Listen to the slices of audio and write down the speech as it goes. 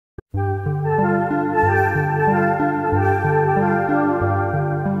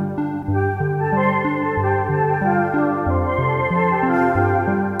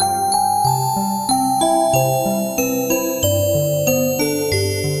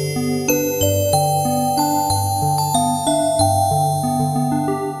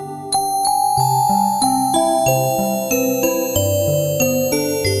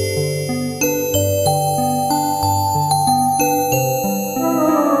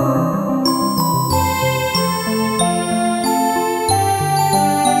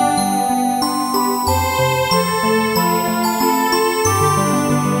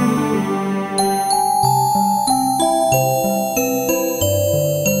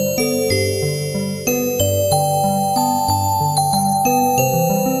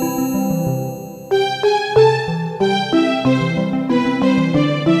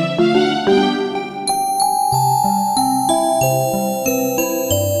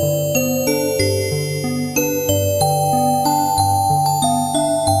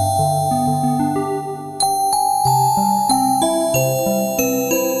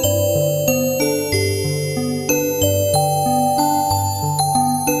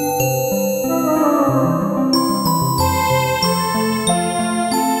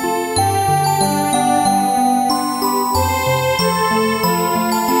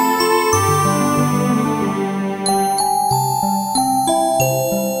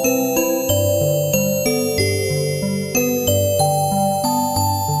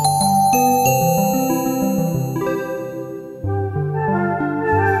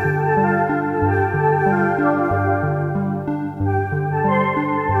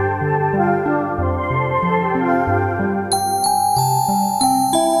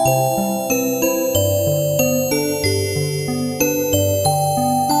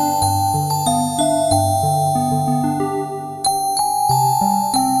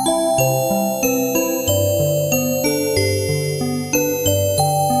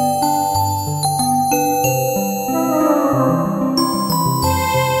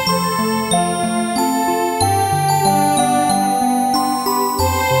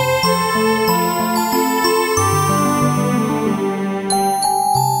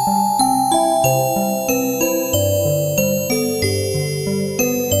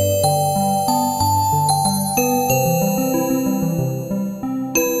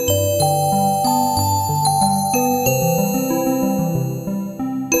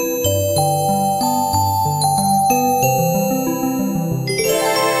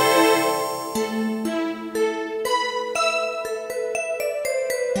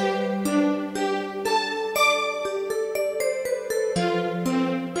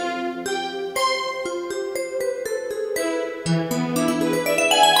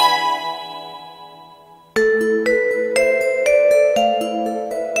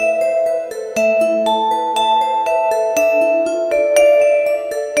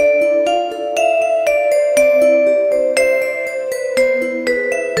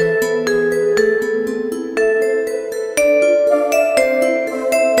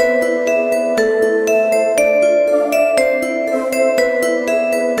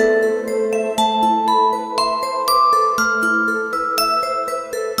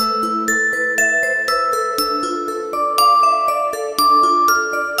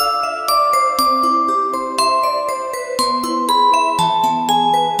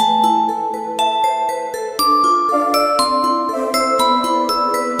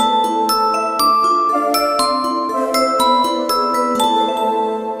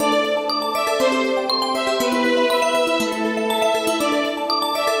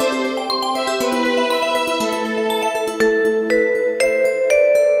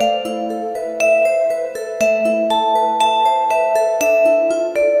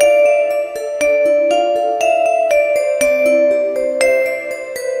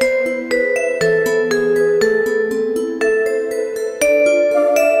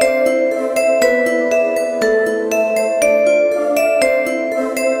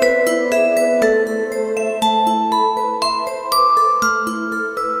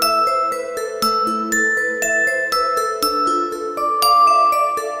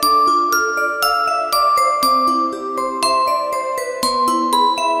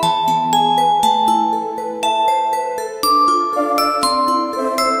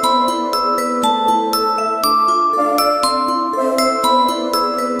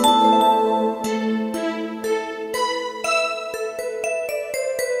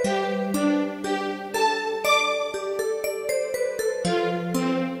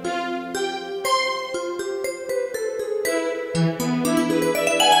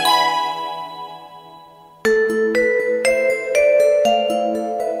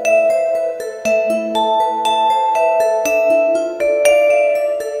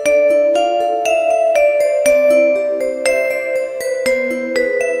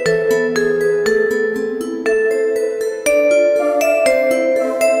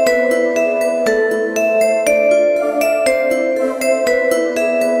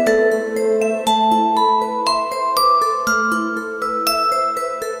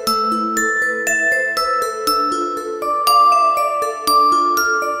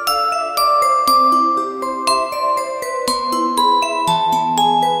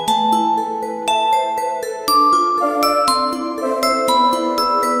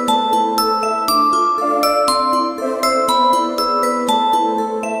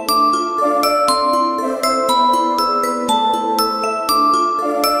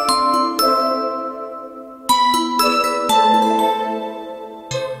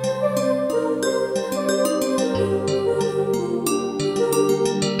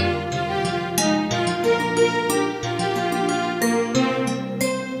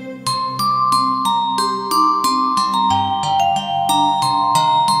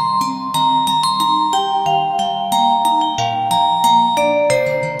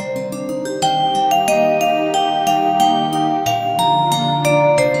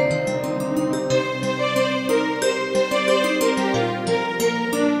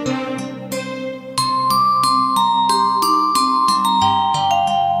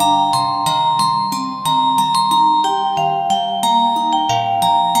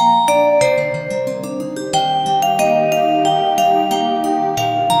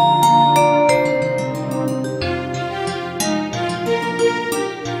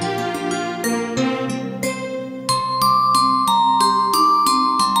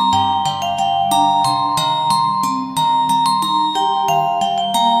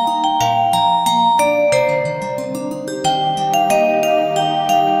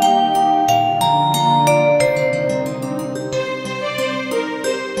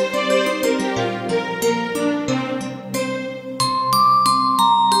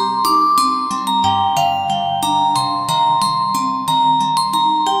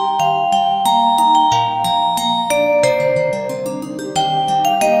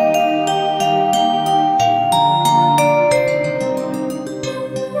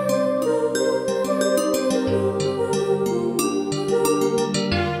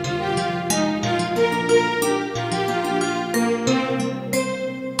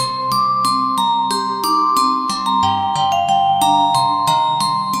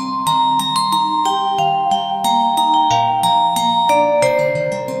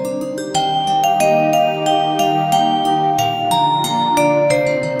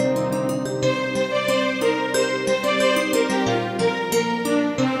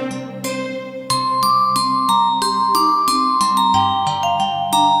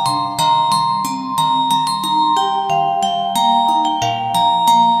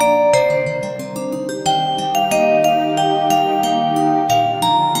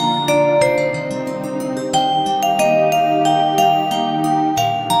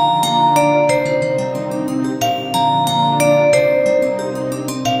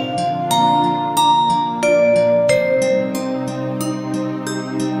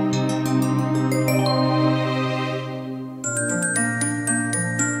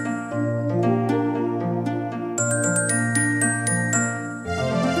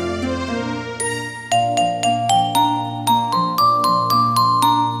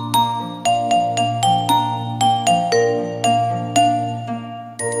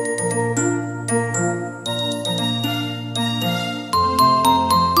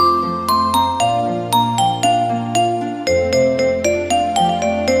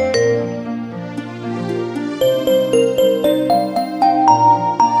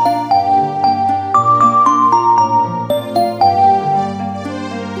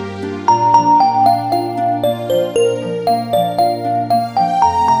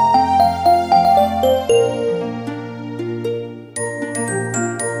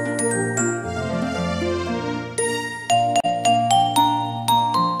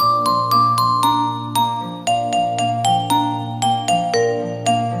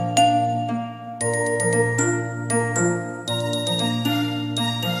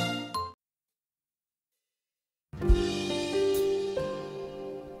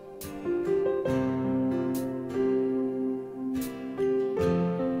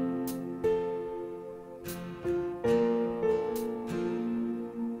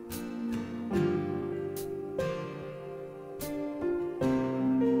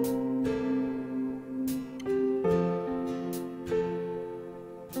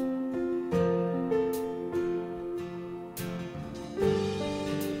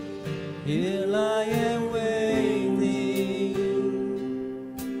Here I am waiting,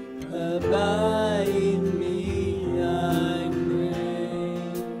 abide in me, I pray.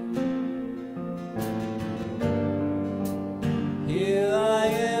 Here I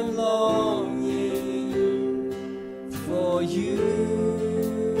am longing for you.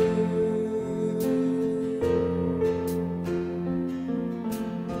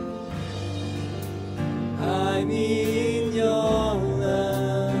 I'm in your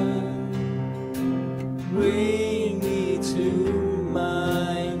love, bring me to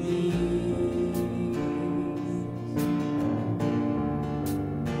my knees.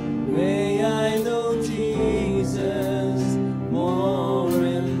 May I know Jesus more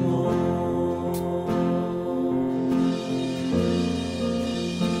and more.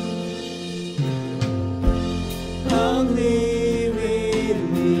 Come live in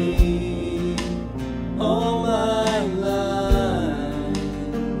me all my life,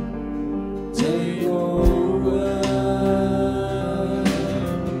 take over.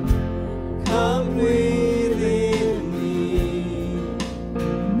 Come within me,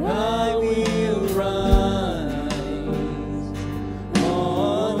 I will rise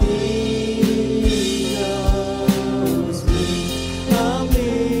on eagle's wings. Come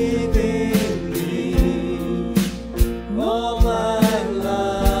live in me all my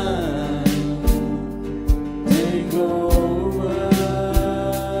life, take over.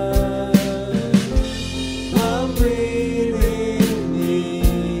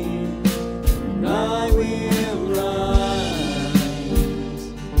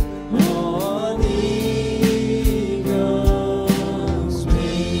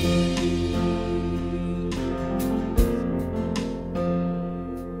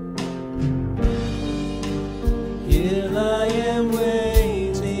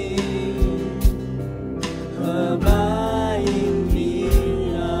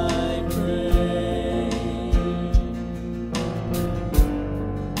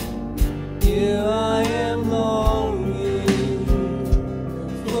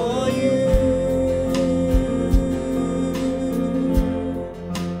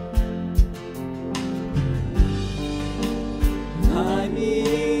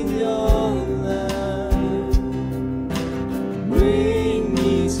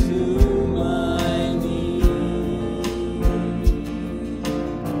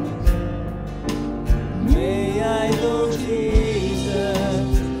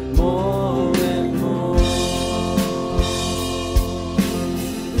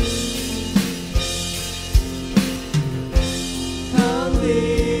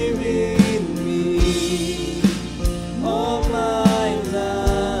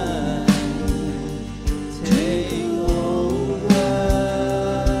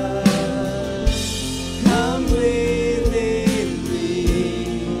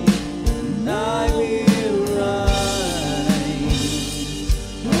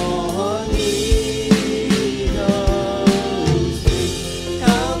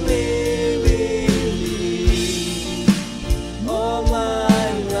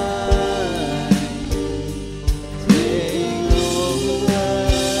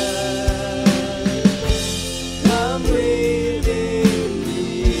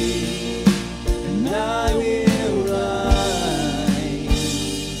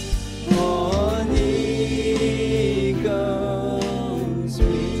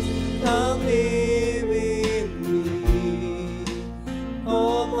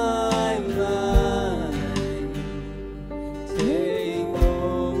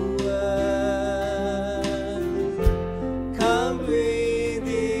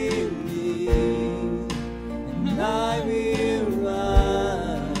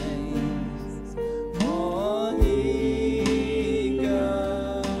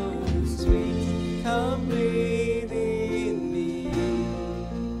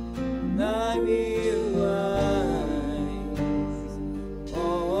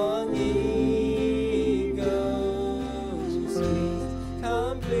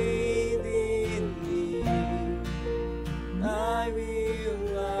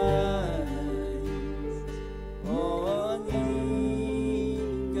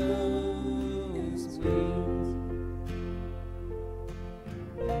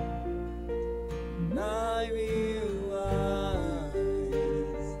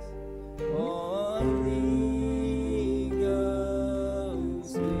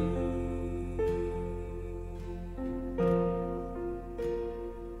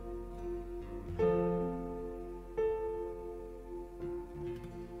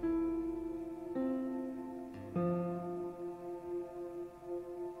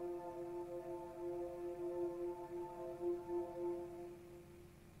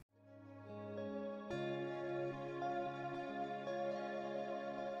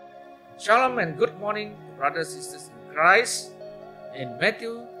 Shalom and good morning, brothers and sisters in Christ. In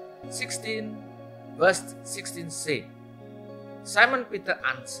Matthew 16, verse 16 said, Simon Peter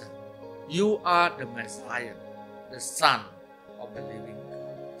answered, You are the Messiah, the Son of the living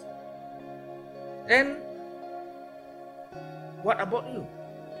God. Then, what about you?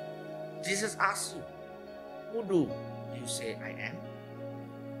 Jesus asked you, Who do you say I am?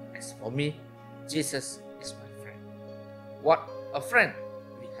 As for me, Jesus is my friend. What a friend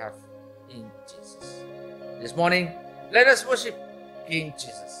we have in Jesus. This morning, let us worship King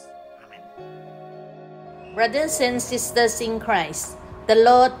Jesus. Amen. Brothers and sisters in Christ, the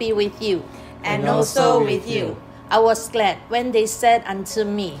Lord be with you, and also with you. I was glad when they said unto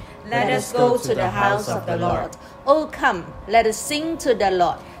me, Let us go to the house of the Lord. Oh, come, let us sing to the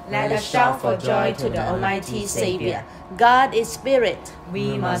Lord. Let us shout for joy to the Almighty Savior. God is spirit.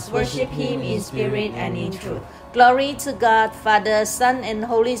 We must worship Him in spirit and in truth. Glory to God, Father, Son, and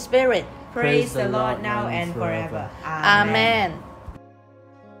Holy Spirit. Praise the Lord now and forever. Amen.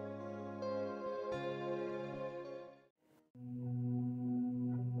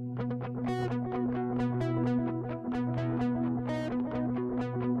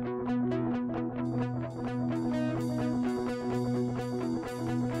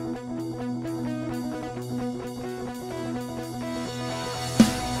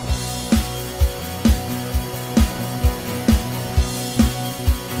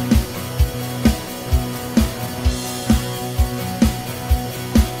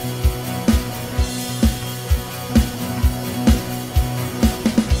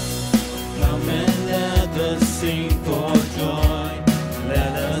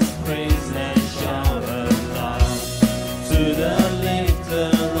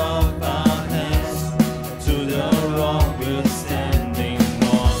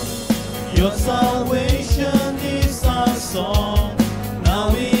 Your salvation is our song.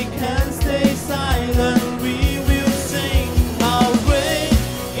 Now we can stay silent. We will sing. How great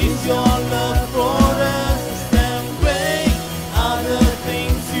is your love for us, and great are the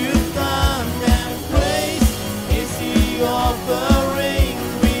things you've done. And praise is the offering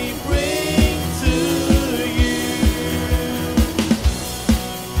we bring to you.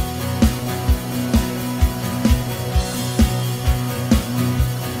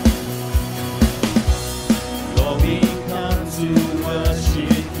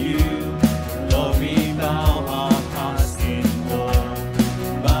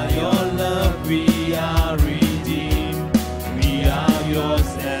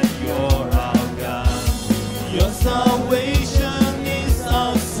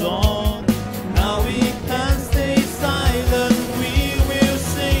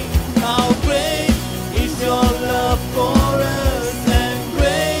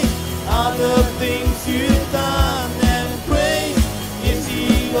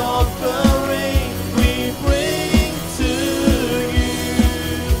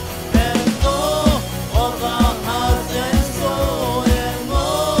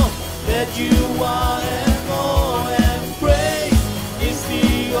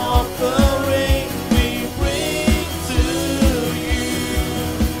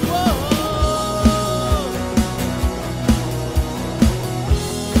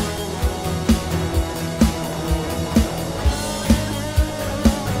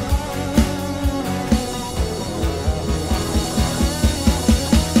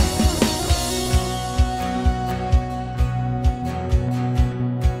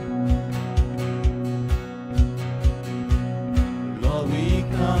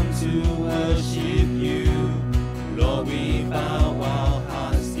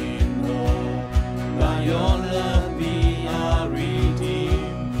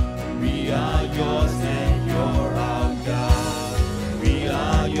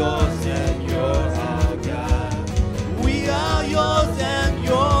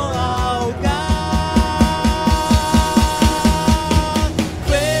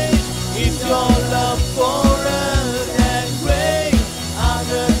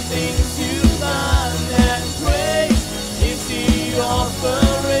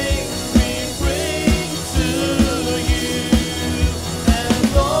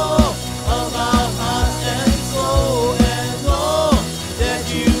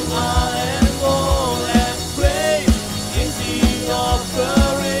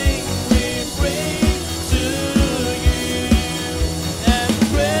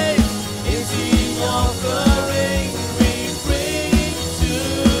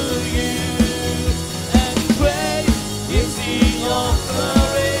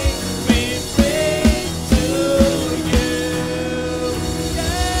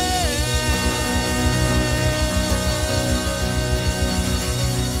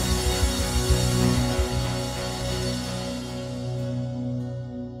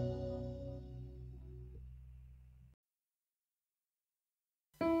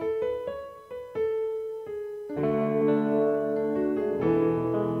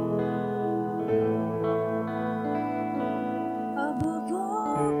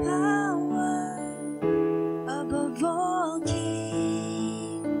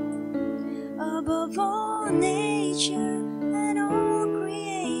 above all nature and all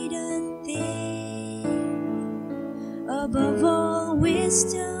created things, above all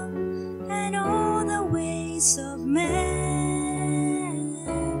wisdom and all the ways of man.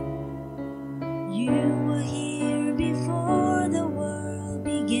 You were here before the world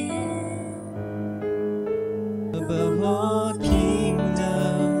began. Above all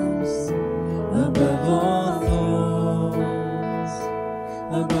kingdoms, above all thrones,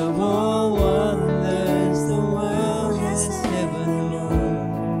 above all wonders the world has ever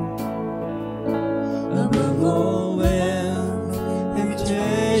known, above all wealth and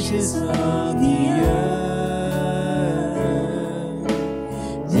treasures of the earth,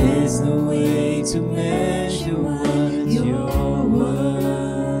 there's no way to measure what your worth.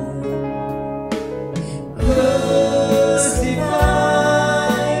 Crucified,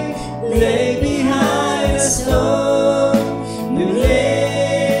 lay behind a stone, you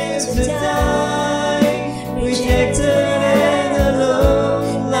live to die, rejected and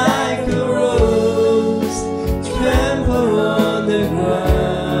alone, like a rose, trampled on the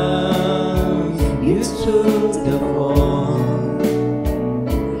ground. You took the fall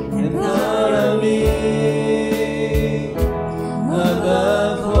and thought of me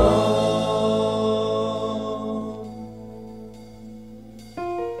above all.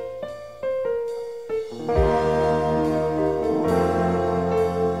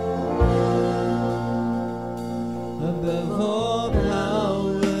 Above all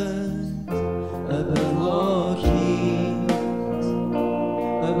powers, above all kings,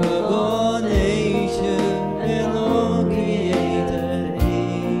 above all nations and all created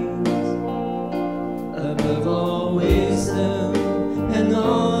things, above all wisdom and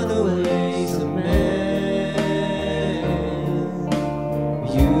all the ways of man.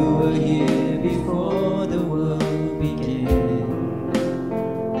 You were here before the world began.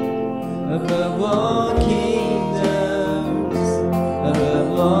 Above all kingdoms,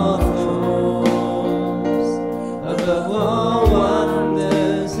 above all thrones, above all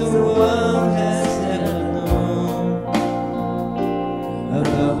wonders the world has ever known,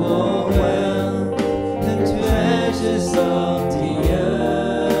 above all wealth and treasures of the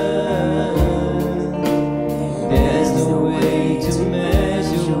earth, there's no way to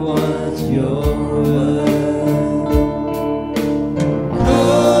measure what you're worth.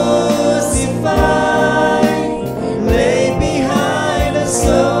 Crucified, lay behind a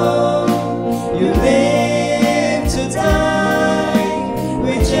stone, you live to die,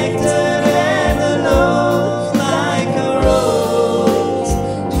 rejected and alone, like a rose,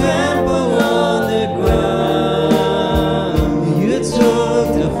 trampled on the ground. You took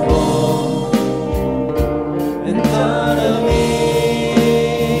the fall and thought of me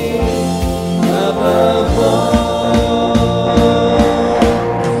above all.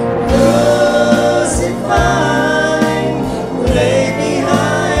 Crucified, lay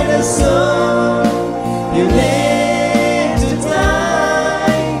behind a stone, you live to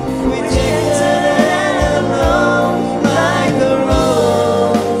die, rejected and alone, like a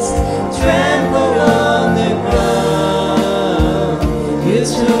rose, trampled on the ground. You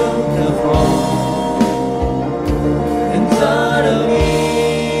took the fall and thought of me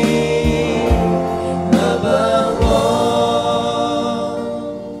above all,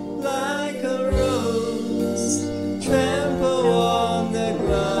 like a rose, trampled on the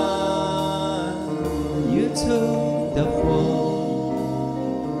ground. You took the fall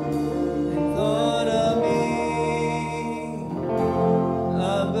and thought of me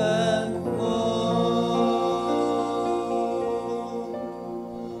above all.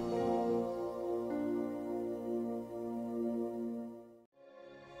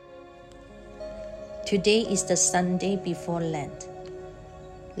 Today is the Sunday before Lent.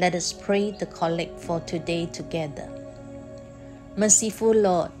 Let us pray the collect for today together. Merciful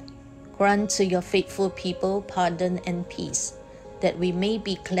Lord, grant to your faithful people pardon and peace, that we may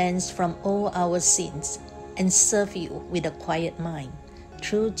be cleansed from all our sins and serve you with a quiet mind.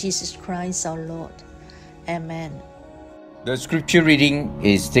 Through Jesus Christ our Lord. Amen. The scripture reading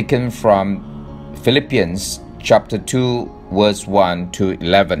is taken from Philippians chapter 2 verse 1 to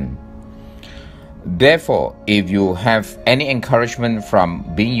 11. Therefore, if you have any encouragement from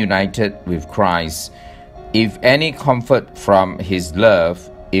being united with Christ, if any comfort from his love,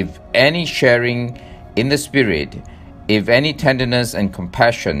 if any sharing in the Spirit, if any tenderness and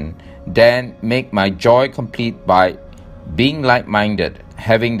compassion, then make my joy complete by being like-minded,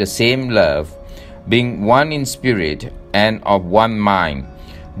 having the same love, being one in spirit and of one mind.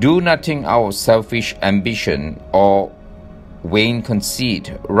 Do nothing out of selfish ambition or vain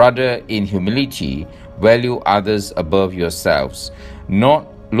conceit, rather in humility value others above yourselves, not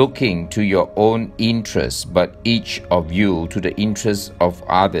looking to your own interests, but each of you to the interests of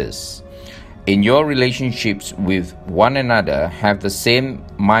others. In your relationships with one another, have the same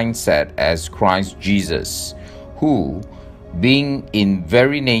mindset as Christ Jesus, who, being in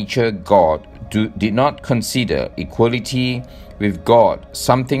very nature God, did not consider equality with God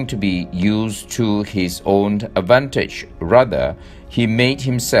something to be used to his own advantage. Rather, he made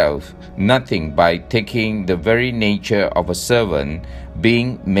himself nothing by taking the very nature of a servant,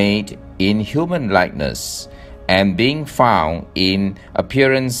 being made in human likeness, and being found in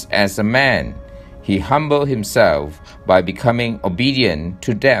appearance as a man. He humbled himself by becoming obedient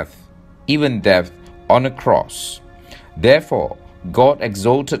to death, even death on a cross. Therefore, God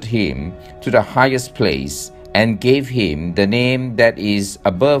exalted him to the highest place and gave him the name that is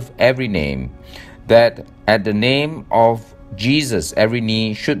above every name, that at the name of Jesus every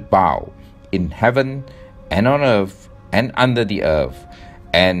knee should bow, in heaven and on earth and under the earth,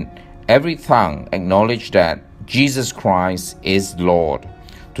 and every tongue acknowledge that Jesus Christ is Lord,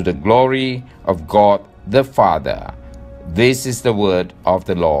 to the glory of God the Father. This is the word of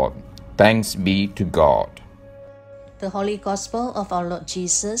the Lord. Thanks be to God. The Holy Gospel of our Lord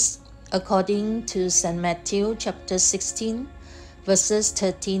Jesus, according to St. Matthew chapter 16, verses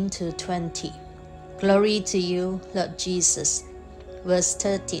 13 to 20. Glory to you, Lord Jesus. Verse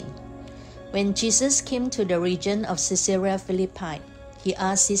 13. When Jesus came to the region of Caesarea Philippi, he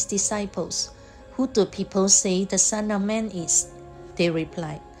asked his disciples, "Who do people say the Son of Man is?" They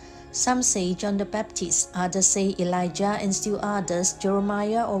replied, "Some say John the Baptist, others say Elijah, and still others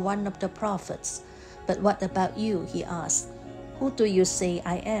Jeremiah or one of the prophets. But what about you?" he asked. "Who do you say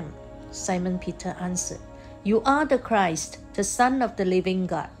I am?" Simon Peter answered, "You are the Christ, the Son of the living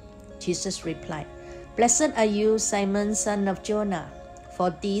God." Jesus replied, "Blessed are you, Simon, son of Jonah, for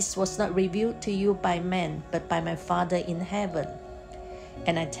this was not revealed to you by man, but by my Father in heaven.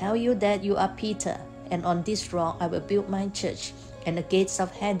 And I tell you that you are Peter, and on this rock I will build my church, and the gates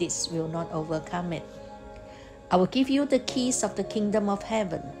of Hades will not overcome it. I will give you the keys of the kingdom of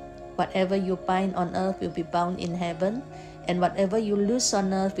heaven. Whatever you bind on earth will be bound in heaven, and whatever you loose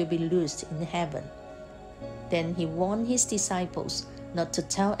on earth will be loosed in heaven." Then he warned his disciples not to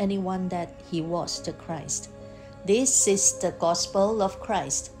tell anyone that he was the Christ. This is the gospel of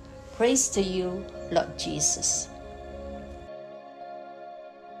Christ. Praise to you, Lord Jesus.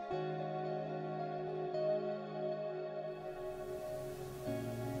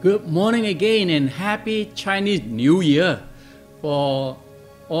 Good morning again and happy Chinese New Year for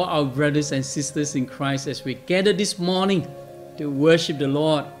all our brothers and sisters in Christ as we gather this morning to worship the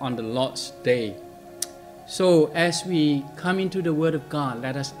Lord on the Lord's Day. So as we come into the Word of God,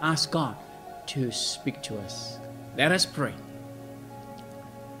 let us ask God to speak to us. Let us pray.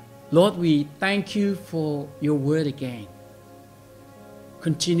 Lord, we thank you for your Word again.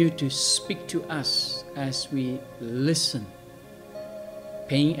 Continue to speak to us as we listen,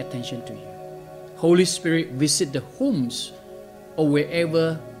 paying attention to you. Holy Spirit, visit the homes or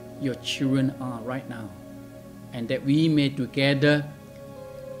wherever your children are right now, and that we may together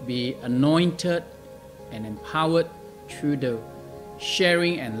be anointed and empowered through the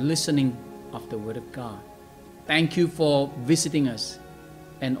sharing and listening of the Word of God. Thank you for visiting us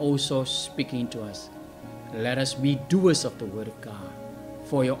and also speaking to us. Let us be doers of the Word of God.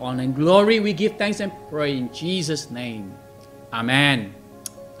 For your honor and glory, we give thanks and pray in Jesus' name. Amen.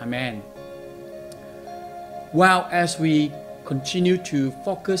 Amen. Well, as we continue to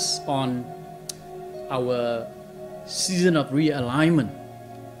focus on our season of realignment,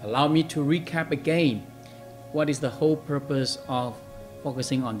 allow me to recap again what is the whole purpose of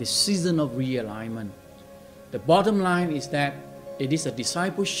focusing on this season of realignment. The bottom line is that it is a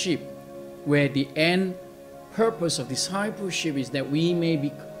discipleship where the end purpose of discipleship is that we may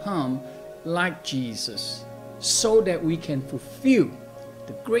become like Jesus, so that we can fulfill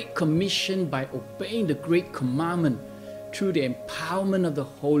the Great Commission by obeying the Great Commandment through the empowerment of the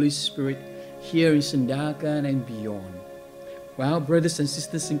Holy Spirit here in Sandakan and beyond. Well, brothers and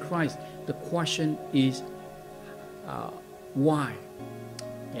sisters in Christ, the question is why?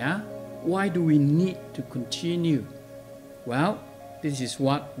 Yeah? Why do we need to continue? Well, this is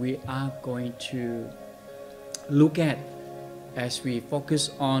what we are going to look at as we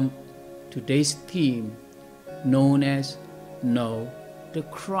focus on today's theme known as Know the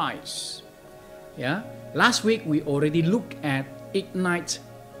Christ. Yeah? Last week we already looked at Ignite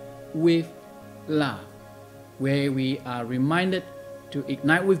with Love, where we are reminded to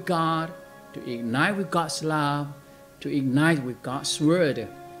ignite with God, to ignite with God's love, to ignite with God's Word.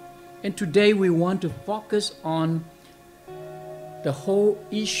 And today we want to focus on the whole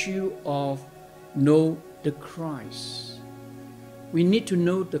issue of Know the Christ. we need to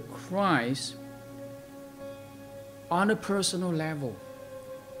know the Christ on a personal level,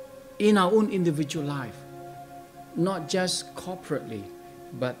 in our own individual life, not just corporately,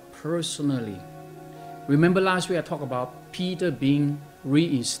 but personally. Remember last week I talked about Peter being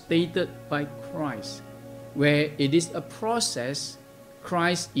reinstated by Christ, where it is a process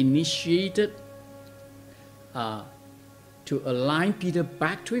Christ initiated to align Peter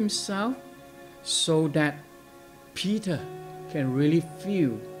back to himself, so that Peter can really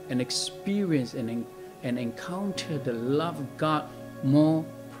feel and experience and encounter the love of God more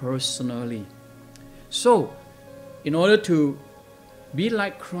personally. So, in order to be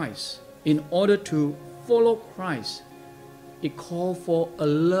like Christ, in order to follow Christ, it calls for a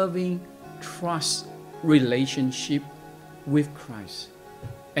loving trust relationship with Christ.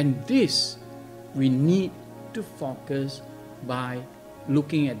 And this we need to focus by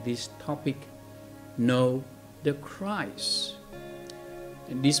looking at this topic, know the Christ.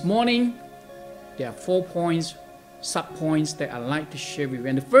 And this morning, there are 4 points, sub-points that I'd like to share with you.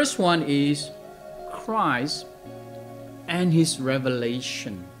 And the first one is Christ and His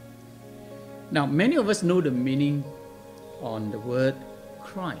revelation. Now, many of us know the meaning on the word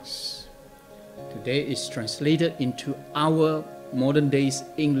Christ. Today it's translated into our modern days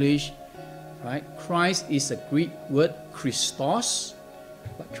English, right? Christ is a Greek word, Christos,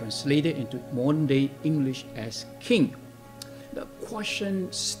 but translated into modern day English as King. The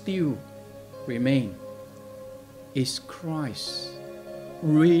question still remains, is Christ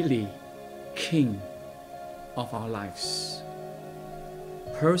really King of our lives?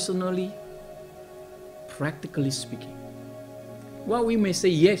 Personally, practically speaking. Well, we may say,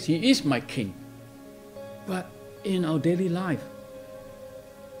 yes, He is my King. But in our daily life,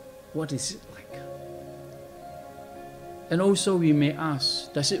 what is it like? And also we may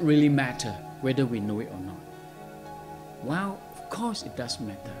ask, does it really matter whether we know it or not? Well, of course it does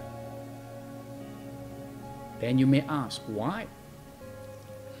matter. Then you may ask, why?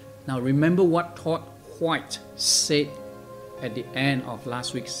 Now remember what Todd White said at the end of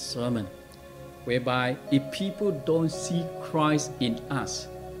last week's sermon, whereby if people don't see Christ in us,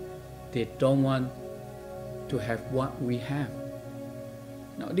 they don't want to have what we have.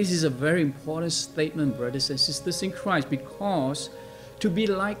 Now this is a very important statement, brothers and sisters in Christ, because to be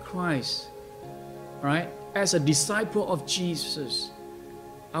like Christ, right, as a disciple of Jesus,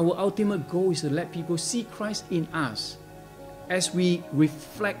 our ultimate goal is to let people see Christ in us as we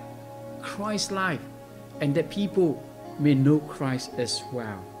reflect Christ's life, and that people may know Christ as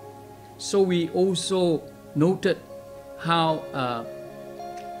well. So we also noted how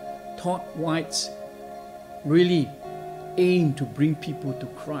Todd White really aimed to bring people to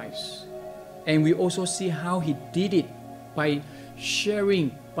Christ. And we also see how he did it by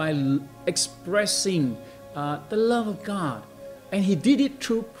sharing, by expressing the love of God. And he did it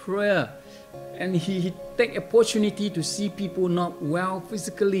through prayer. And he take opportunity to see people not well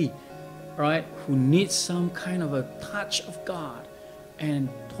physically, right, who need some kind of a touch of God. And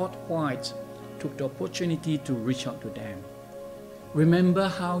Todd White took the opportunity to reach out to them. Remember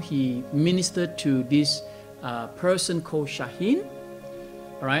how he ministered to this person called Shaheen,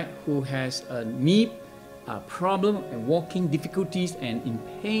 right, who has a knee problem and walking difficulties and in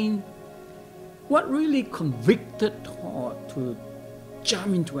pain. What really convicted Todd to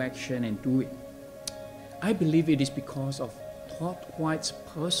jump into action and do it? I believe it is because of Todd White's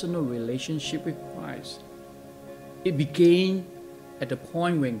personal relationship with Christ. It began at the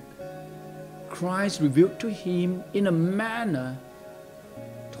point when Christ revealed to him in a manner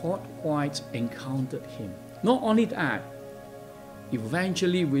Todd White encountered him. Not only that,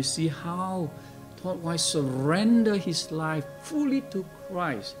 eventually we see how Todd White surrendered his life fully to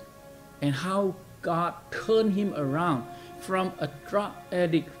Christ, and how God turned him around from a drug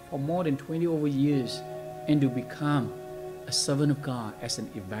addict for more than 20 over years and to become a servant of God as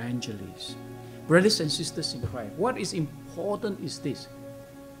an evangelist. Brothers and sisters in Christ, what is important is this,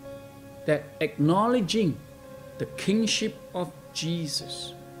 that acknowledging the kingship of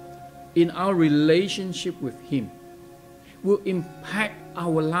Jesus in our relationship with Him will impact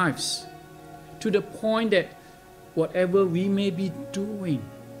our lives to the point that whatever we may be doing,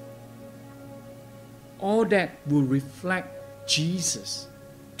 all that will reflect Jesus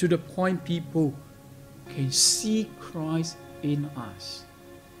to the point people can see Christ in us.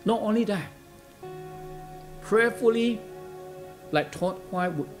 Not only that, prayerfully, like Todd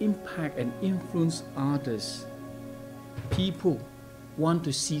White, will impact and influence others. People want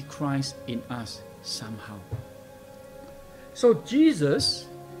to see Christ in us somehow. So Jesus,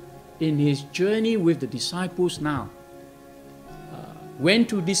 in his journey with the disciples now, went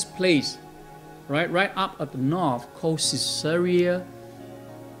to this place, right up at the north, called Caesarea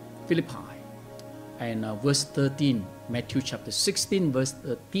Philippi. And verse 13, Matthew chapter 16, verse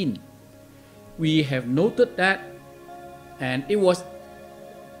 13. We have noted that, and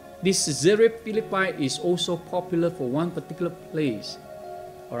this Caesarea Philippi is also popular for one particular place.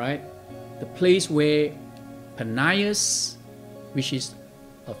 All right, the place where Panias, which is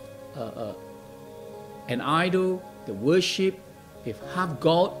an idol, the worship, if half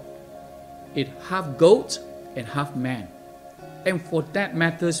God, it half goat and half man. And for that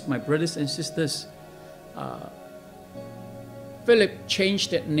matters, my brothers and sisters, Philip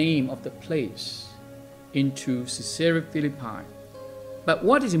changed that name of the place into Caesarea Philippi. But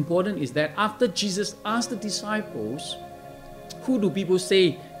what is important is that after Jesus asked the disciples, who do people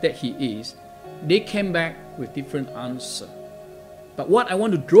say that he is? They came back with different answer. But what I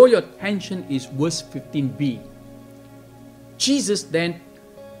want to draw your attention is verse 15b. Jesus then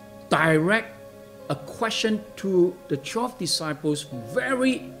direct a question to the 12 disciples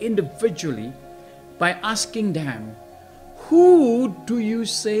very individually by asking them, who do you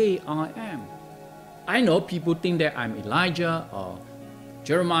say I am? I know people think that I'm Elijah or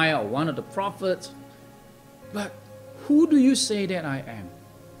Jeremiah or one of the prophets, but who do you say that I am?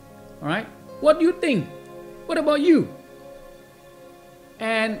 All right, what do you think? What about you?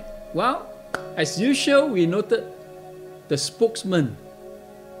 And well, as usual, we noted the spokesman,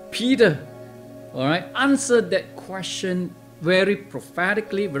 Peter, all right, answered that question very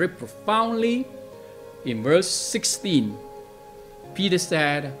prophetically, very profoundly. In verse 16, Peter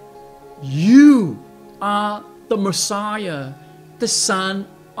said, you are the Messiah, the Son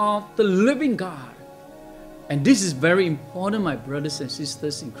of the living God. And this is very important, my brothers and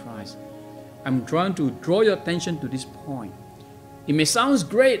sisters in Christ. I'm trying to draw your attention to this point. It may sound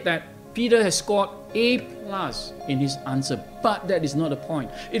great that Peter has scored A+ in his answer, but that is not the point.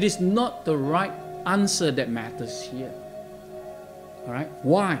 It is not the right answer that matters here. All right?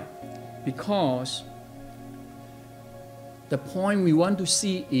 Why? Because the point we want to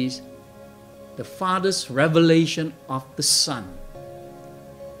see is the Father's revelation of the Son.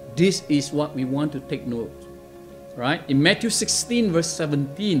 This is what we want to take note. Right? In Matthew 16, verse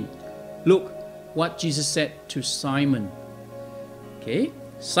 17, look what Jesus said to Simon. Okay?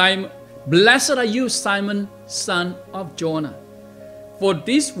 Simon, blessed are you, Simon, son of Jonah, for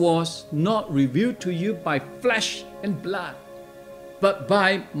this was not revealed to you by flesh and blood, but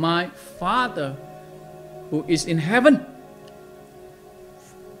by my Father who is in heaven.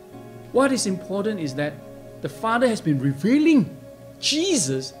 What is important is that the Father has been revealing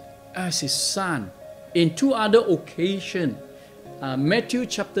Jesus as his Son in two other occasions. Matthew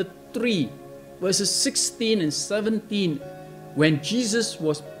chapter 3, verses 16 and 17, when Jesus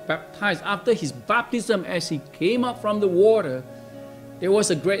was baptized, after his baptism, as he came up from the water, there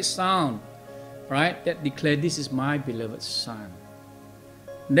was a great sound, right, that declared, this is my beloved Son.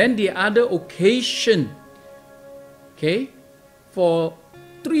 Then the other occasion, okay, for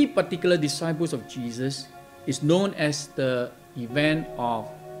three particular disciples of Jesus is known as the event of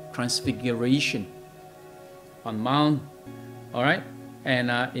Transfiguration on Mount, all right,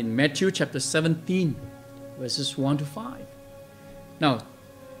 and in Matthew chapter 17, verses 1 to 5. Now,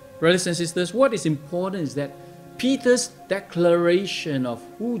 brothers and sisters, what is important is that Peter's declaration of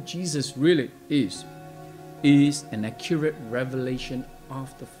who Jesus really is an accurate revelation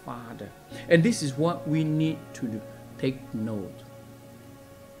of the Father. And this is what we need to take note.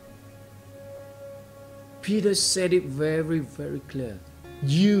 Peter said it very, very clear.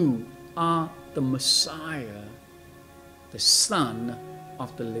 You are the Messiah, the Son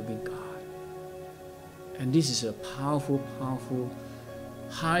of the living God. And this is a powerful, powerful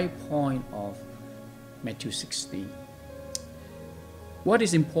high point of Matthew 16. What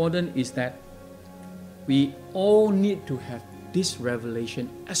is important is that we all need to have this revelation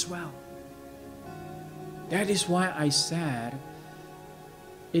as well. That is why I said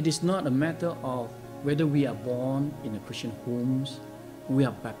it is not a matter of whether we are born in a Christian homes, we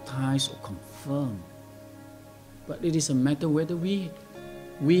are baptized or confirmed, but it is a matter whether we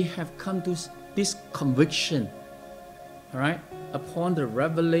have come to this conviction, all right, upon the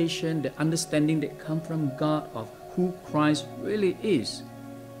revelation, the understanding that comes from God of who Christ really is.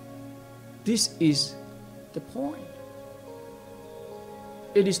 This is the point.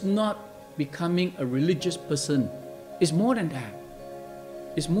 It is not becoming a religious person. It's more than that.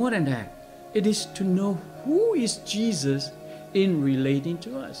 It's more than that. It is to know who is Jesus in relating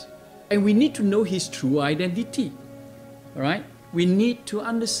to us. And we need to know his true identity. All right? We need to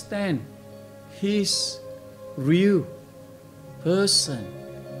understand his real person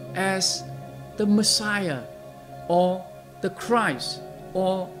as the Messiah or the Christ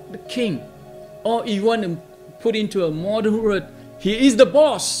or the King. Or if you want to put into a modern word, he is the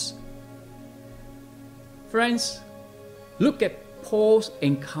boss. Friends, look at Paul's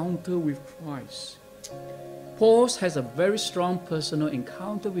encounter with Christ. Paul has a very strong personal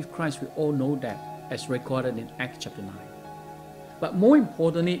encounter with Christ. We all know that, as recorded in Acts chapter 9. But more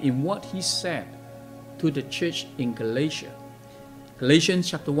importantly, in what he said to the church in Galatia. Galatians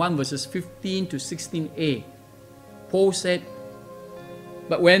chapter 1 verses 15 to 16a. Paul said,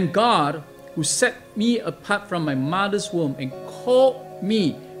 "But when God, who set me apart from my mother's womb and called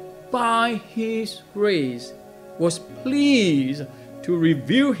me by his grace, was pleased to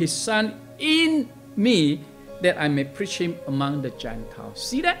reveal his Son in me, that I may preach him among the Gentiles."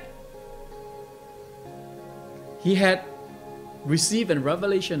 See that? He had received a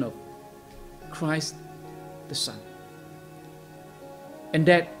revelation of Christ the Son. And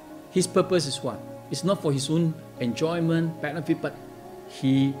that his purpose is what? It's not for his own enjoyment, benefit, but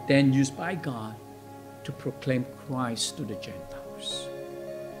he then used by God to proclaim Christ to the Gentiles.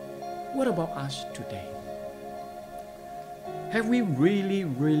 What about us today? Have we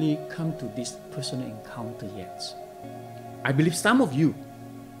really come to this personal encounter yet? I believe some of you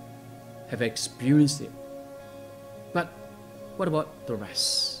have experienced it. But what about the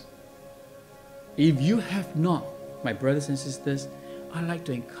rest? If you have not, my brothers and sisters, I'd like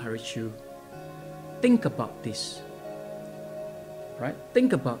to encourage you, think about this. Right?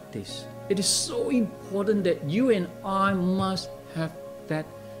 Think about this. It is so important that you and I must have that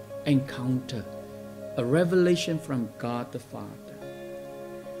encounter, a revelation from God the Father.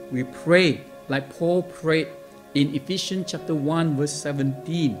 We pray like Paul prayed in Ephesians chapter 1 verse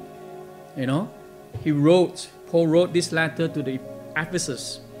 17. You know, Paul wrote this letter to the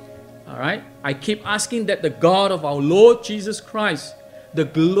Ephesus. All right, "I keep asking that the God of our Lord Jesus Christ, the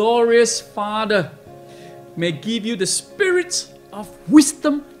glorious Father, may give you the spirit of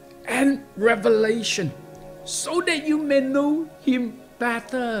wisdom and revelation, so that you may know him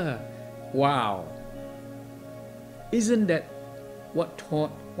better." Wow. Isn't that what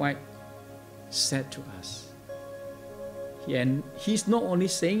Todd White said to us? And he's not only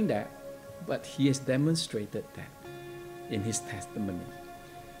saying that, but he has demonstrated that in his testimony.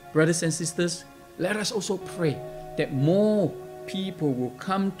 Brothers and sisters, let us also pray that more people will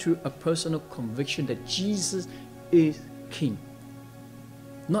come to a personal conviction that Jesus is King.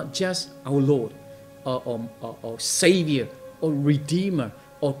 Not just our Lord, or Savior, or Redeemer,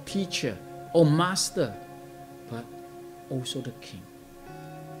 or Teacher, or Master, but also the King.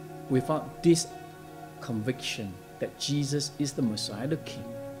 Without this conviction that Jesus is the Messiah, the King,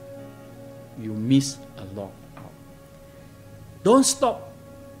 you miss a lot out. Don't stop,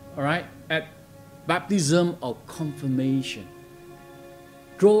 all right, at baptism or confirmation.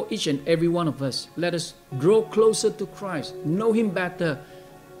 Grow, each and every one of us. Let us grow closer to Christ, know him better,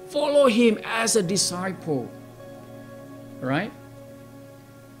 follow him as a disciple. All right?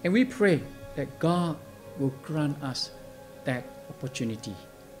 And we pray that God will grant us that opportunity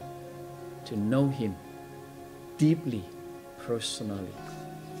to know him deeply, personally.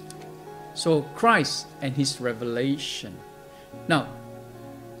 So Christ and his revelation. Now,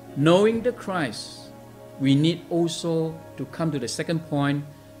 knowing the Christ, we need also to come to the second point.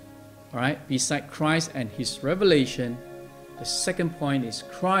 All right, beside Christ and his revelation, the second point is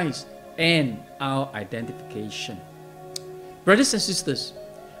Christ and our identification. Brothers and sisters,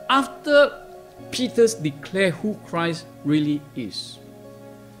 after Peter declared who Christ really is,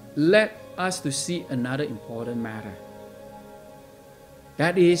 let us to see another important matter.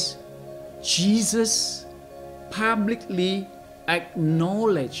 That is, Jesus publicly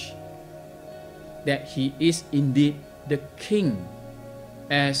acknowledged that he is indeed the King,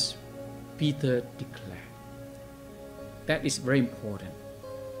 as Peter declared. That is very important,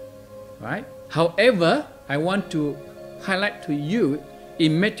 right? However, I want to highlight to you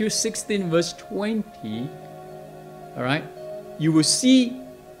in Matthew 16 verse 20, all right, you will see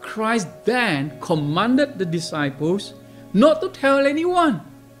Christ then commanded the disciples not to tell anyone.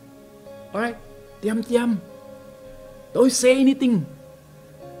 All right, diam. Don't say anything.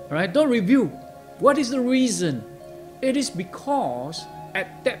 All right, don't reveal. What is the reason? It is because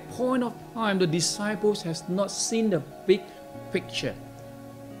at that point of time, the disciples has not seen the big picture.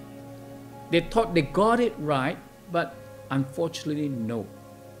 They thought they got it right, but unfortunately, no.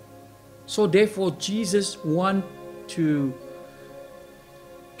 So therefore, Jesus wants to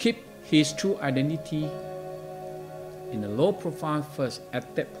keep his true identity in a low profile first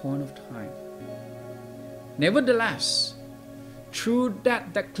at that point of time. Nevertheless, through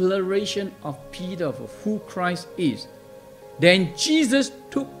that declaration of Peter of who Christ is, then Jesus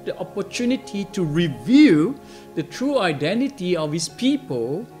took the opportunity to reveal the true identity of his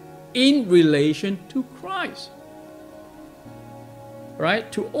people in relation to Christ.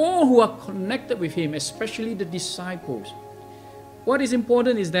 Right? To all who are connected with him, especially the disciples. What is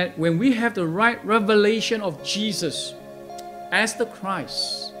important is that when we have the right revelation of Jesus as the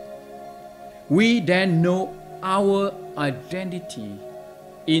Christ, we then know our identity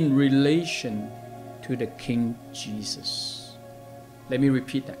in relation to the King Jesus. Let me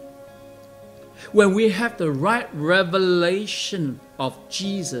repeat that. When we have the right revelation of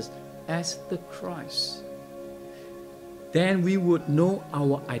Jesus as the Christ, then we would know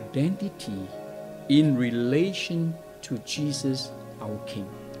our identity in relation to Jesus, our King.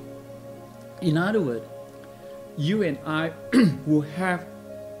 In other words, you and I will have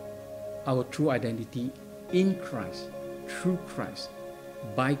our true identity in Christ, through Christ,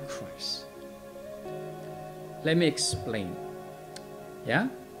 by Christ. Let me explain. Yeah?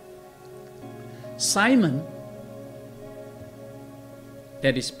 Simon,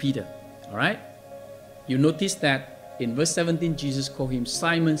 that is Peter, all right? You notice that in verse 17, Jesus called him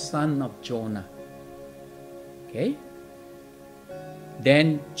Simon, son of Jonah. Okay?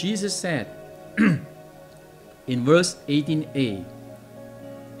 Then Jesus said in verse 18a,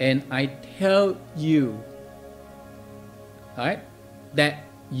 and I tell you, right, that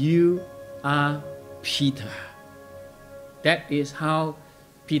you are Peter. That is how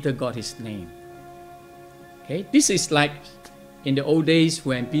Peter got his name. Okay, this is like in the old days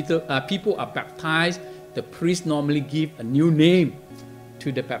when people are baptized, the priest normally give a new name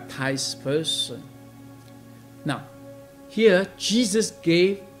to the baptized person. Now, here Jesus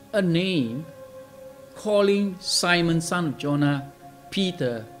gave a name calling Simon, son of Jonah,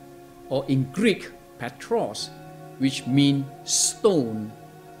 Peter, or in Greek, Petros, which means stone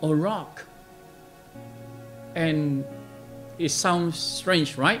or rock. And it sounds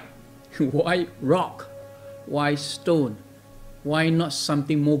strange, right? Why rock? Why stone? Why not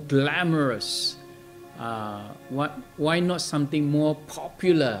something more glamorous? Why not something more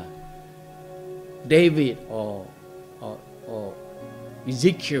popular? David or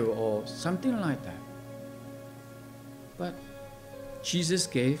Ezekiel or something like that. But Jesus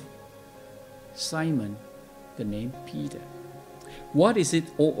gave Simon the name Peter. What is it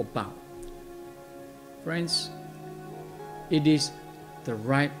all about? Friends, it is the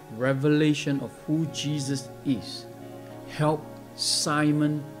right revelation of who Jesus is. Help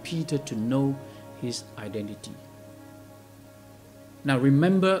Simon Peter to know his identity. Now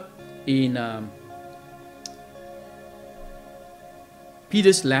remember in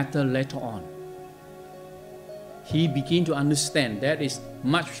Peter's letter later on, he began to understand. That is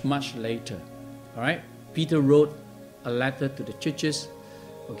much later. All right, Peter wrote a letter to the churches,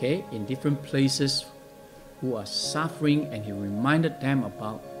 okay, in different places who are suffering, and he reminded them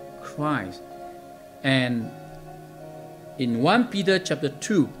about Christ. And in 1 Peter chapter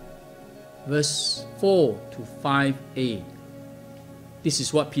 2, verse 4 to 5a, this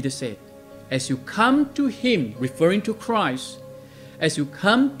is what Peter said. As you come to him, referring to Christ, as you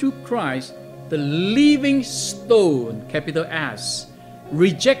come to Christ, the living stone, capital S,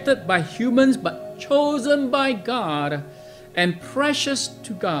 rejected by humans but chosen by God and precious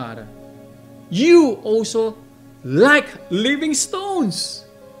to God, you also, like living stones,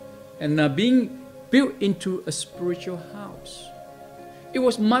 and are being built into a spiritual house. It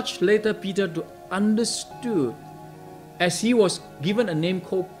was much later Peter understood, as he was given a name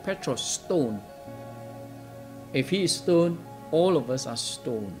called Petros, stone. If he is stone, all of us are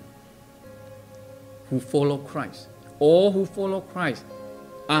stone who follow Christ. All who follow Christ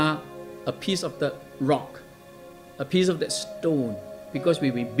are a piece of the rock, a piece of that stone, because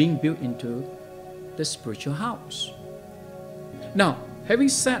we were being built into the spiritual house. Now, having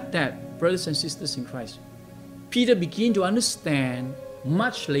said that, brothers and sisters in Christ, Peter began to understand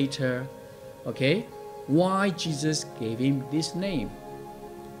much later, okay, why Jesus gave him this name.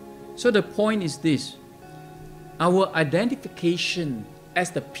 So the point is this: our identification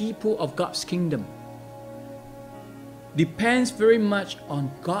as the people of God's kingdom depends very much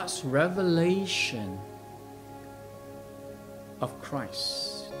on God's revelation of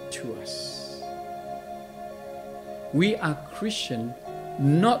Christ to us. We are Christian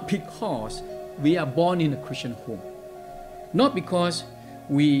not because we are born in a Christian home, not because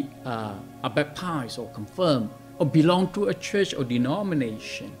we are baptized or confirmed or belong to a church or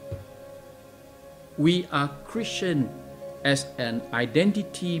denomination. We are Christian as an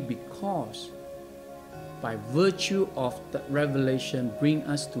identity because by virtue of the revelation bring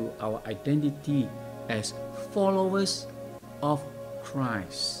us to our identity as followers of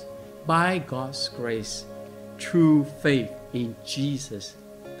Christ by God's grace through faith in Jesus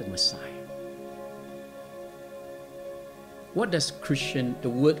the Messiah. What does Christian, the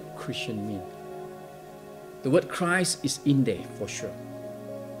word Christian mean? The word Christ is in there for sure.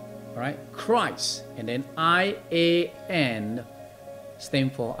 All right, Christ, and then I-A-N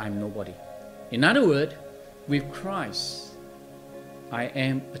stand for I'm nobody. In other words, with Christ, I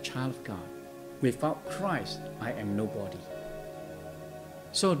am a child of God. Without Christ, I am nobody.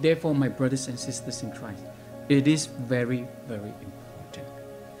 So therefore, my brothers and sisters in Christ, it is very, very important.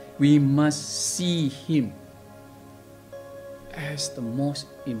 We must see Him as the most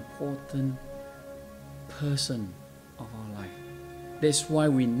important person of our life. That's why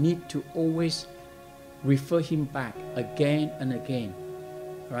we need to always refer Him back again and again.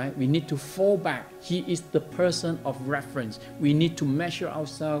 Right? We need to fall back. He is the person of reference. We need to measure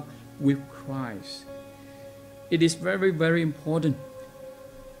ourselves with Christ. It is very, very important.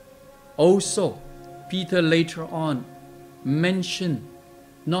 Also, Peter later on mentioned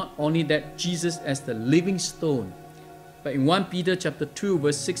not only that Jesus as the living stone, but in 1 Peter chapter 2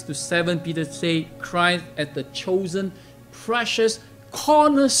 verse 6 to 7, Peter say Christ as the chosen, precious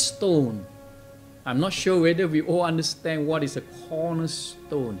cornerstone. I'm not sure whether we all understand what is a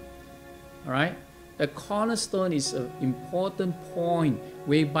cornerstone. All right? A cornerstone is an important point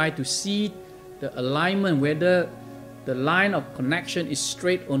whereby to see the alignment, whether the line of connection is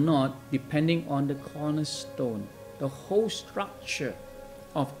straight or not, depending on the cornerstone, the whole structure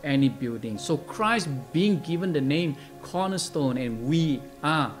of any building. So Christ being given the name cornerstone, and we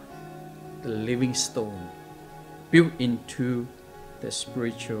are the living stone built into the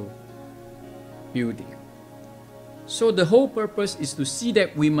spiritual building. So the whole purpose is to see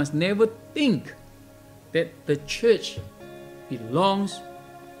that we must never think that the church belongs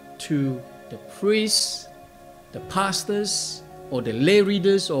to the priests, the pastors, or the lay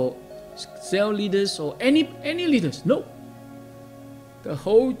readers, or cell leaders, or any leaders. No. The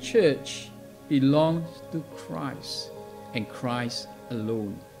whole church belongs to Christ and Christ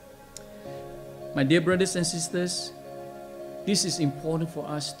alone. My dear brothers and sisters, this is important for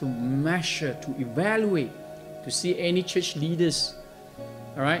us to measure, to evaluate, to see any church leaders,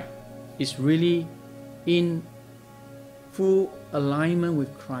 all right, is really in full alignment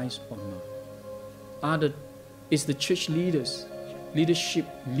with Christ or not. Is the church leadership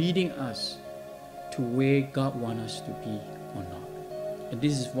leading us to where God wants us to be or not? And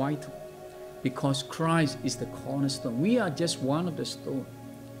this is vital, because Christ is the cornerstone. We are just one of the stones.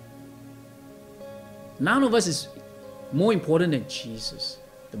 None of us is more important than Jesus.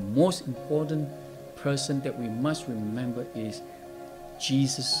 The most important person that we must remember is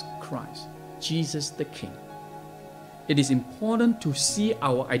Jesus Christ, Jesus the King. It is important to see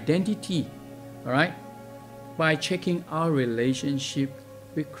our identity, all right, by checking our relationship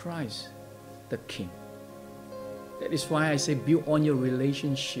with Christ the King. That is why I say build on your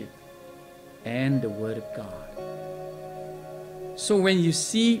relationship and the Word of God. So when you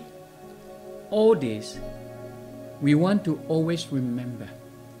see all this, we want to always remember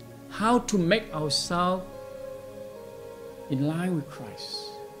how to make ourselves in line with Christ.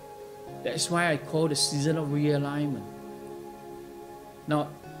 That's why I call the season of realignment. Now,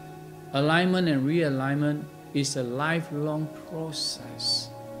 alignment and realignment is a lifelong process.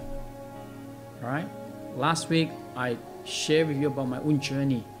 Right? Last week, I shared with you about my own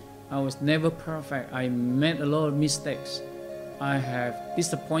journey. I was never perfect. I made a lot of mistakes. I have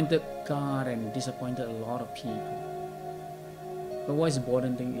disappointed God and disappointed a lot of people. But what's the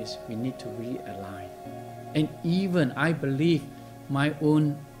important thing is we need to realign. And even I believe my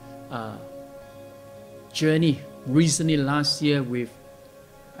own journey recently last year with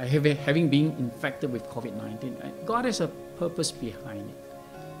having been infected with COVID-19, God has a purpose behind it.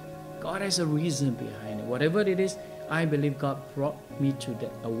 God has a reason behind it. Whatever it is, I believe God brought me to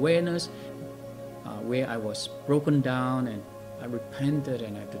that awareness where I was broken down and I repented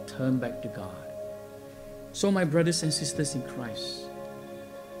and I had to turn back to God. So my brothers and sisters in Christ,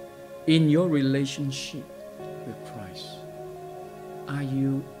 in your relationship with Christ, are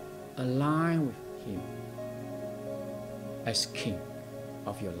you aligned with Him as King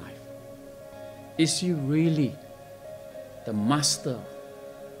of your life? Is He really the master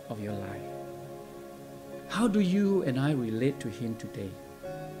of your life? How do you and I relate to Him today?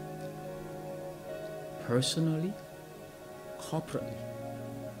 Personally, corporately.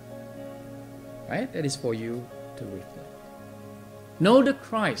 Right? That is for you to reflect. Know the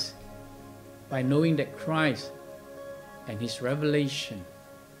Christ by knowing that Christ and His revelation.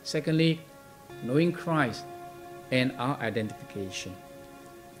 Secondly, knowing Christ and our identification.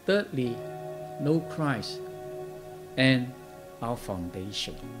 Thirdly, know Christ and our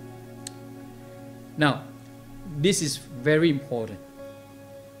foundation. Now, this is very important.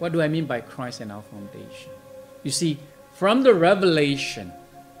 What do I mean by Christ and our foundation? You see, from the revelation,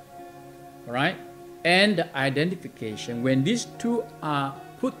 right, and the identification, when these two are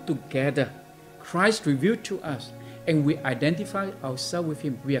put together, Christ revealed to us, and we identify ourselves with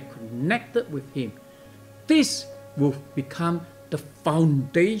Him, we are connected with Him, this will become the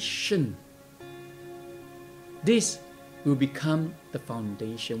foundation. This will become the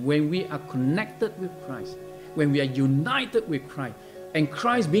foundation. When we are connected with Christ, when we are united with Christ, and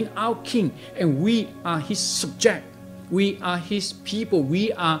Christ being our King, and we are His subject, we are His people,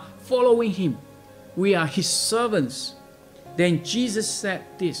 we are following Him, we are His servants, then Jesus said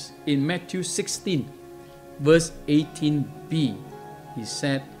this in Matthew 16, verse 18b. He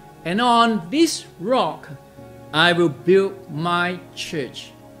said, "And on this rock I will build my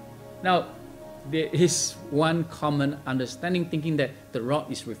church." Now, there is one common understanding thinking that the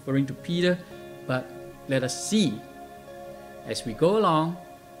rock is referring to Peter, but let us see as we go along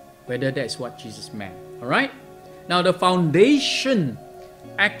whether that's what Jesus meant. All right? Now, the foundation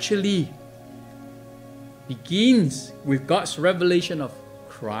actually begins with God's revelation of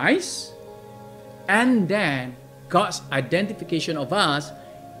Christ, and then God's identification of us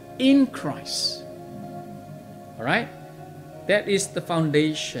in Christ. All right? That is the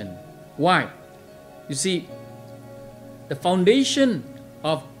foundation. Why? You see, the foundation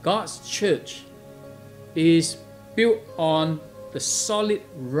of God's church is built on the solid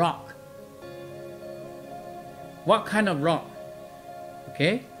rock. What kind of rock?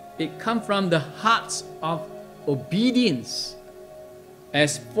 Okay? It comes from the hearts of obedience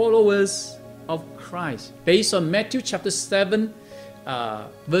as followers of Christ, based on Matthew chapter 7,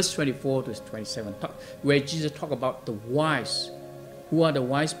 verse 24 to 27, where Jesus talked about the wise. Who are the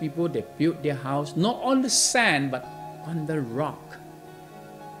wise people? They built their house not on the sand, but on the rock.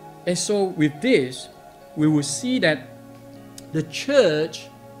 And so with this, we will see that the church,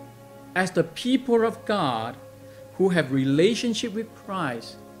 as the people of God who have relationship with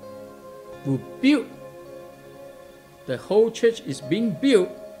Christ, will build. The whole church is being built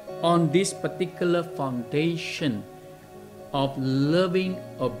on this particular foundation of loving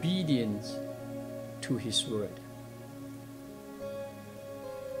obedience to His word.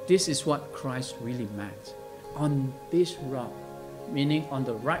 This is what Christ really meant. On this rock, meaning on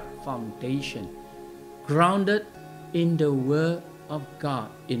the right foundation, grounded in the word of God,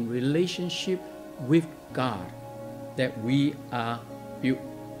 in relationship with God, that we are built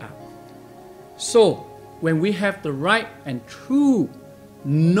up. So, when we have the right and true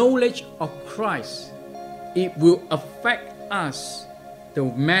knowledge of Christ, it will affect us, the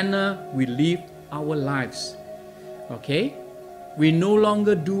manner we live our lives. Okay? We no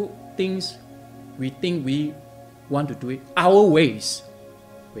longer do things we think we want to do it our ways.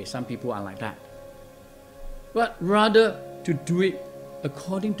 Where some people are like that. But rather to do it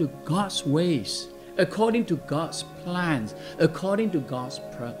according to God's ways, according to God's plans, according to God's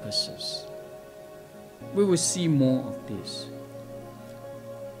purposes. We will see more of this.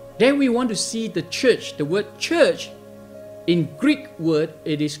 Then we want to see the church. The word church, in Greek word,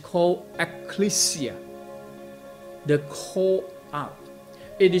 it is called ecclesia. The call out.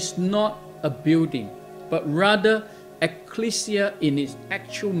 It is not a building, but rather ecclesia in its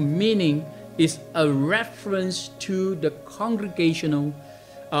actual meaning is a reference to the congregational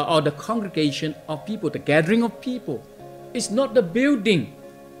or the congregation of people, the gathering of people. It's not the building,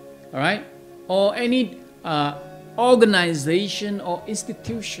 all right, or any organization or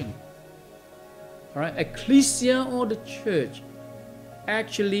institution. All right, ecclesia or the church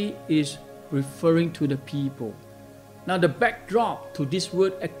actually is referring to the people. Now, the backdrop to this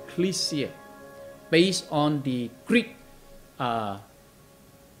word ecclesia, based on the Greek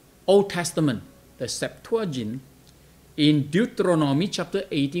Old Testament, the Septuagint, in Deuteronomy chapter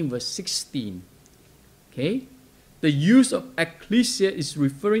 18, verse 16. Okay? The use of ecclesia is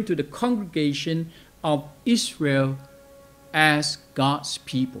referring to the congregation of Israel as God's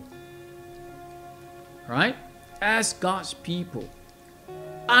people. Right? As God's people,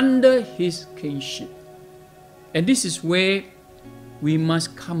 under His kingship. And this is where we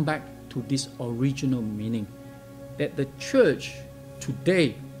must come back to this original meaning, that the church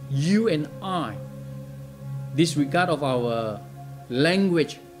today, you and I, disregard of our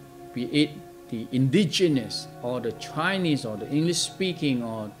language, be it the indigenous or the Chinese or the English speaking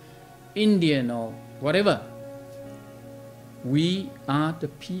or Indian or whatever, we are the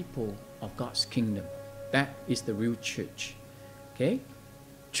people of God's kingdom. That is the real church. Okay?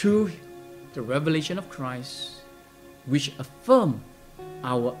 Through the revelation of Christ, which affirm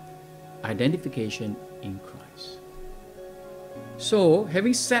our identification in Christ. So,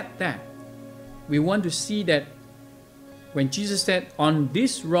 having said that, we want to see that when Jesus said, "On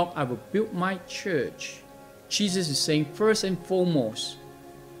this rock I will build my church," Jesus is saying, first and foremost,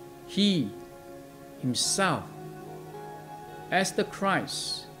 He Himself, as the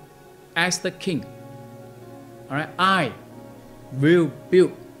Christ, as the King, all right, I will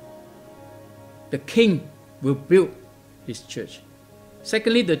build, the King will build His church.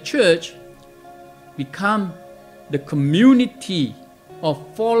 Secondly, the church become the community of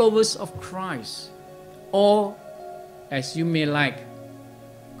followers of Christ, or as you may like,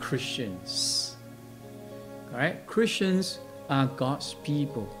 Christians. All right? Christians are God's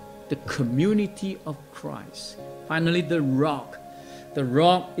people, the community of Christ. Finally, the rock. The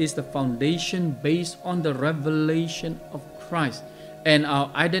rock is the foundation based on the revelation of Christ and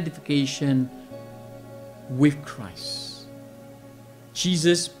our identification with Christ.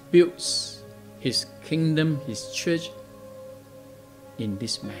 Jesus builds His kingdom, His church in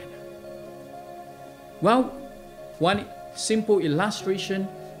this manner. Well, one simple illustration,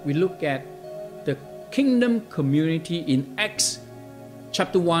 we look at the kingdom community in Acts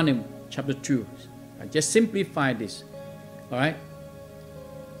chapter 1 and chapter 2. I just simplify this. All right?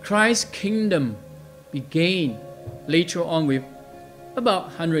 Christ's kingdom began later on with about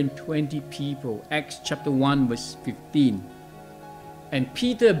 120 people. Acts chapter 1 verse 15. And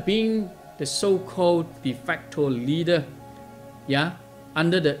Peter, being the so-called de facto leader,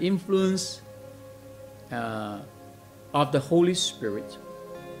 under the influence of the Holy Spirit,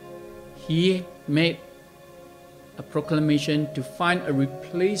 he made a proclamation to find a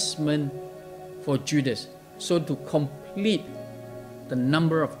replacement for Judas, so to complete the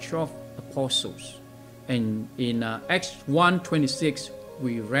number of 12 apostles. And in Acts 1:26,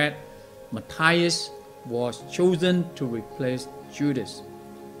 we read Matthias was chosen to replace Judas.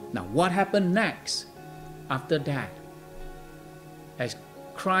 Now, what happened next after that? As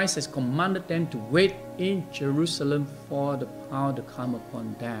Christ has commanded them to wait in Jerusalem for the power to come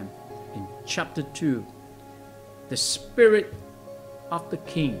upon them. In chapter 2, the Spirit of the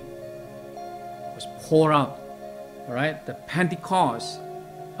King was poured out, all right, the Pentecost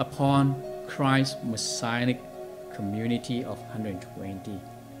upon Christ's messianic community of 120.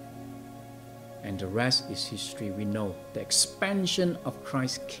 And the rest is history. We know the expansion of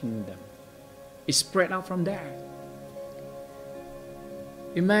Christ's kingdom is spread out from there.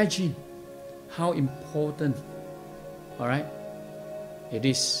 Imagine how important, all right, it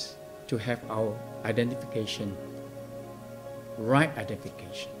is to have our identification, right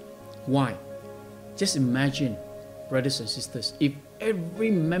identification. Why? Just imagine, brothers and sisters, if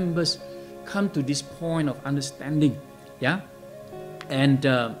every members come to this point of understanding, and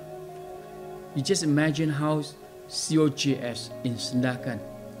you just imagine how COGS in Sandakan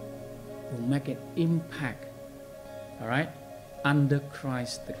will make an impact, all right, under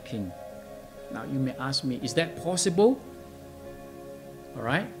Christ the King. Now you may ask me, is that possible? All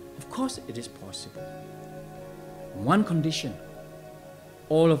right, of course it is possible. One condition: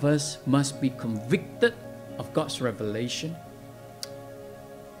 all of us must be convicted of God's revelation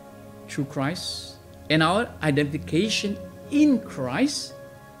through Christ and our identification in Christ,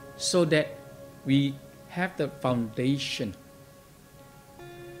 so that we have the foundation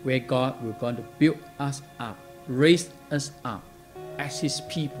where God will going to build us up, raise us up as His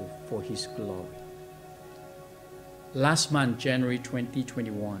people for His glory. Last month, January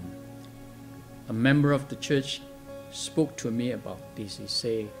 2021, a member of the church spoke to me about this. He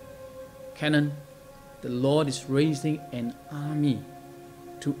said, "Canon, the Lord is raising an army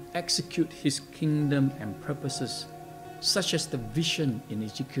to execute His kingdom and purposes, such as the vision in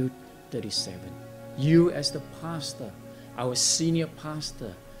Ezekiel 37. You as the pastor, our senior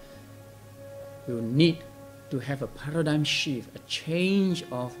pastor, will need to have a paradigm shift, a change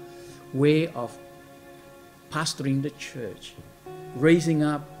of way of pastoring the church, raising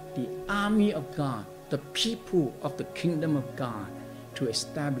up the army of God, the people of the kingdom of God, to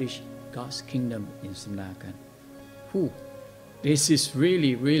establish God's kingdom in Sandakan." This is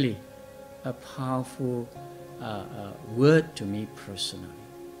really, really a powerful word to me personally.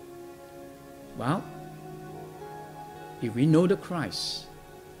 Well, if we know the Christ,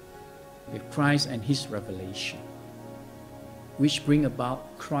 with Christ and His revelation, which bring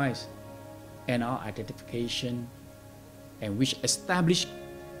about Christ and our identification, and which establish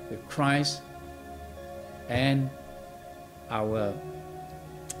with Christ and our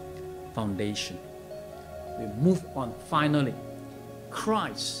foundation, we move on finally,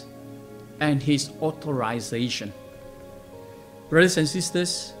 Christ and His authorization. Brothers and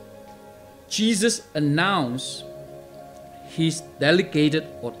sisters, Jesus announced His delegated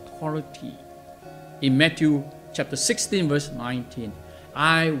authority in Matthew chapter 16 verse 19.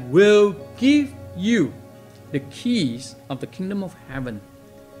 "I will give you the keys of the kingdom of heaven.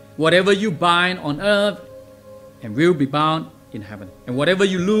 Whatever you bind on earth and will be bound in heaven. And whatever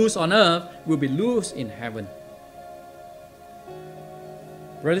you lose on earth will be loosed in heaven.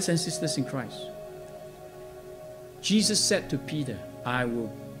 Brothers and sisters in Christ, Jesus said to Peter, I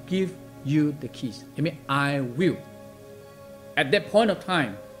will give you the keys. I mean, I will. At that point of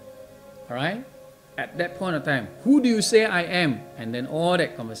time, all right? At that point of time, who do you say I am? And then all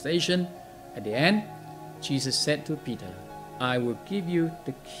that conversation, at the end, Jesus said to Peter, I will give you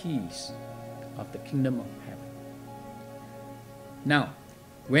the keys of the kingdom of heaven. Now,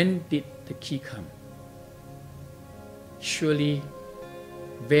 when did the key come? Surely,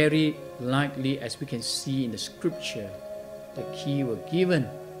 very likely, as we can see in the scripture, the key were given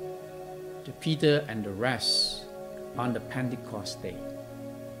to Peter and the rest on the Pentecost day.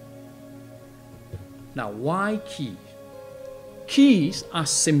 Now, why keys? Keys are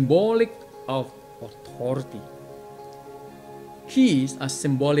symbolic of authority. Keys are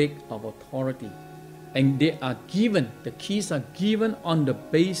symbolic of authority. And they are given, the keys are given on the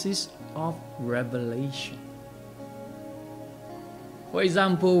basis of revelation. For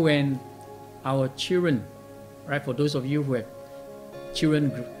example, when our children, right, for those of you who have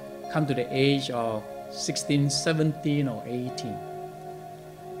children come to the age of 16, 17 or 18,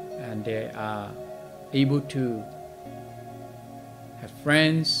 and they are able to have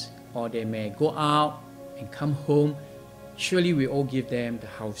friends, or they may go out and come home, surely we all give them the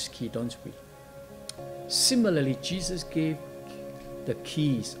house key, don't we? Similarly, Jesus gave the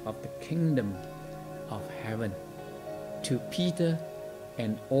keys of the kingdom of heaven to Peter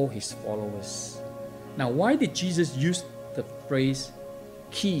and all his followers. Now, why did Jesus use the phrase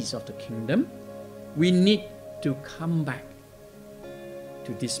keys of the kingdom? We need to come back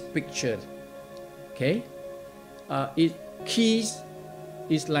to this picture. Okay? Keys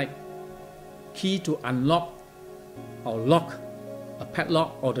is like key to unlock or lock a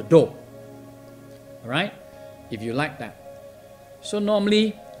padlock or the door. Alright? If you like that. So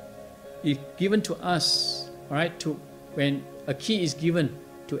normally it's given to us, alright, to when a key is given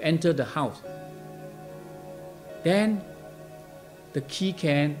to enter the house, then the key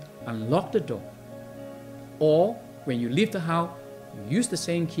can unlock the door. Or when you leave the house, you use the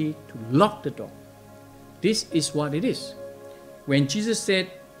same key to lock the door. This is what it is. When Jesus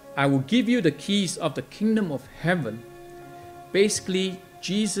said, I will give you the keys of the kingdom of heaven, basically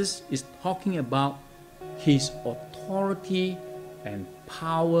Jesus is talking about his authority and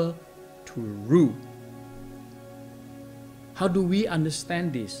power to rule. How do we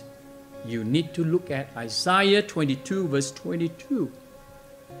understand this? You need to look at Isaiah 22 verse 22.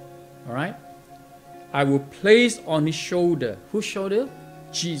 Alright? I will place on his shoulder, whose shoulder?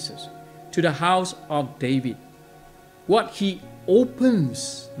 Jesus. To the house of David. What he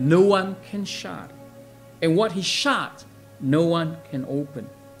opens, no one can shut. And what he shuts, no one can open.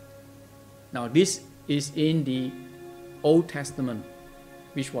 Now this is in the Old Testament,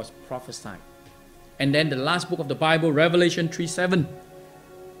 which was prophesied. And then the last book of the Bible, Revelation 3:7,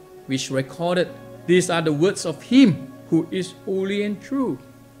 which recorded, these are the words of him who is holy and true,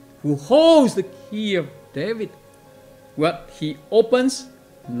 who holds the key of David. What he opens,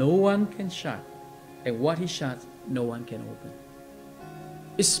 no one can shut. And what he shuts, no one can open.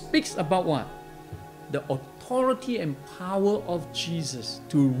 It speaks about what? The authority and power of Jesus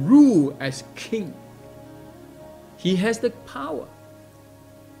to rule as king. He has the power.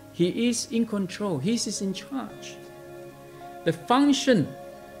 He is in control. He is in charge. The function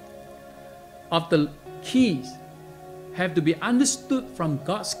of the keys have to be understood from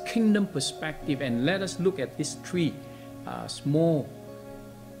God's kingdom perspective. And let us look at these three small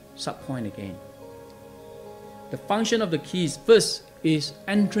subpoints again. The function of the keys, first, is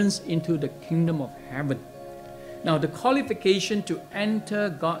entrance into the kingdom of heaven. Now, the qualification to enter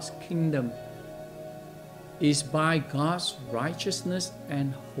God's kingdom is by God's righteousness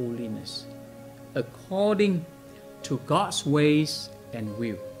and holiness, according to God's ways and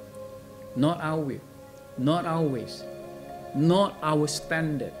will. Not our will, not our ways, not our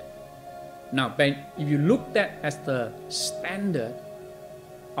standard. Now, if you look at as the standard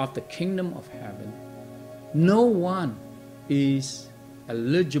of the kingdom of heaven, no one is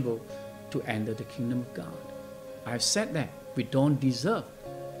eligible to enter the kingdom of God. I've said that we don't deserve.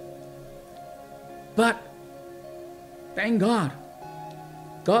 But thank God,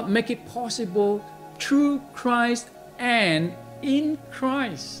 God make it possible through Christ and in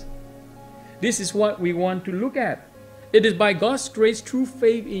Christ. This is what we want to look at. It is by God's grace through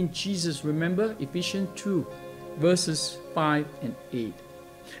faith in Jesus. Remember Ephesians 2 verses 5 and 8.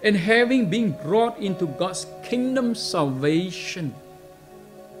 And having been brought into God's kingdom salvation,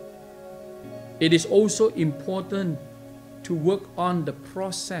 it is also important to work on the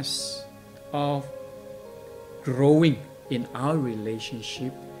process of growing in our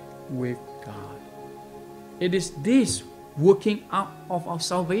relationship with God. It is this working out of our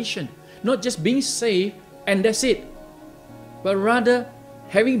salvation, not just being saved and that's it, but rather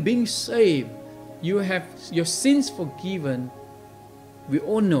having been saved, you have your sins forgiven. We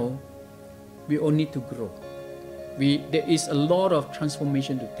all know we all need to grow. There is a lot of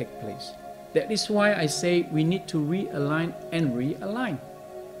transformation to take place. That is why I say we need to realign and realign.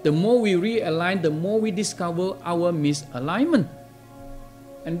 The more we realign, the more we discover our misalignment.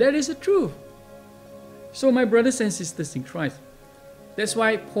 And that is the truth. So my brothers and sisters in Christ, that's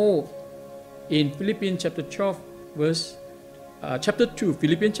why Paul in Philippians chapter 2,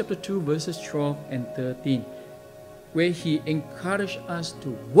 Philippians chapter 2 verses 12 and 13, where he encouraged us to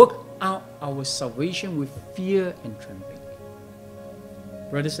work out our salvation with fear and trembling.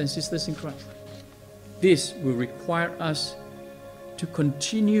 Brothers and sisters in Christ, this will require us to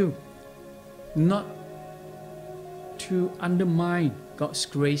continue not to undermine God's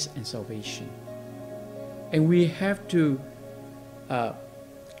grace and salvation. And we have to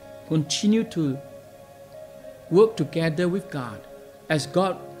continue to work together with God. As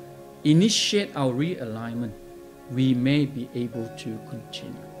God initiate our realignment, we may be able to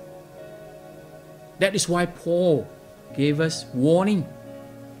continue. That is why Paul gave us warning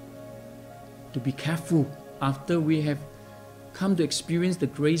to be careful after we have come to experience the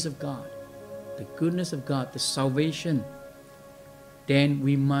grace of God, the goodness of God, the salvation. Then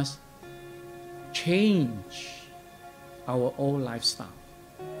we must change our old lifestyle.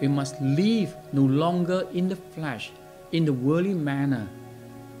 We must live no longer in the flesh, in the worldly manner.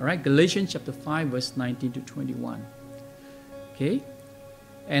 All right, Galatians chapter 5 verse 19 to 21. Okay,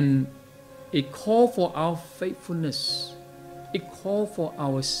 and it called for our faithfulness. It called for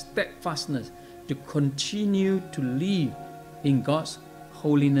our steadfastness to continue to live in God's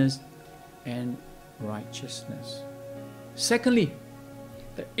holiness and righteousness. Secondly,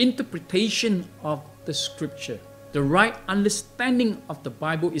 the interpretation of the scripture, the right understanding of the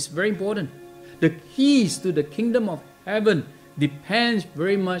Bible is very important. The keys to the kingdom of heaven depends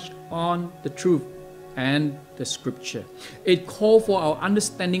very much on the truth and the scripture. It calls for our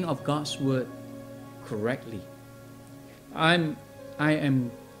understanding of God's word correctly. I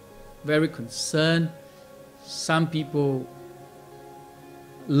am very concerned. Some people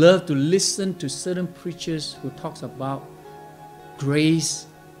love to listen to certain preachers who talks about grace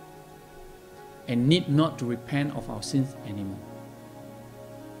and need not to repent of our sins anymore.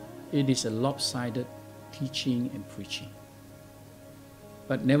 It is a lopsided teaching and preaching.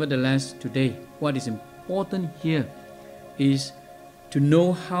 But nevertheless, today, what is important here is to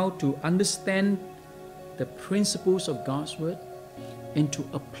know how to understand the principles of God's word and to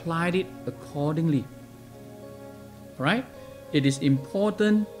apply it accordingly. Right? It is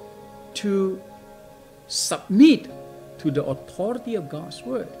important to submit to the authority of God's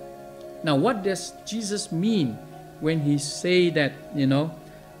word. Now, what does Jesus mean when he say that,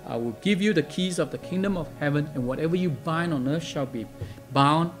 I will give you the keys of the kingdom of heaven, and whatever you bind on earth shall be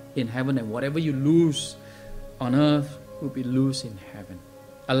bound in heaven, and whatever you loose on earth will be loose in heaven?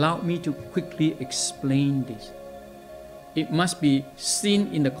 Allow me to quickly explain this. It must be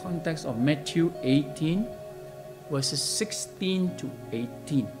seen in the context of Matthew 18, verses 16 to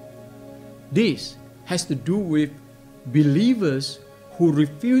 18. This has to do with believers who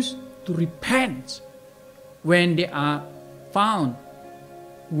refuse to repent when they are found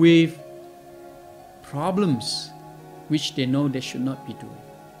with problems which they know they should not be doing.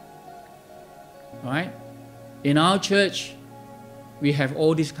 Right? In our church, we have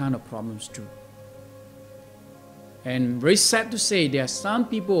all these kind of problems too. And very sad to say, there are some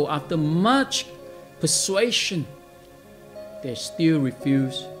people, after much persuasion, they still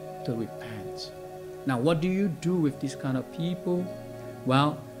refuse to repent. Now, what do you do with this kind of people?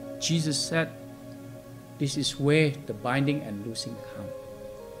 Well, Jesus said, this is where the binding and loosing come.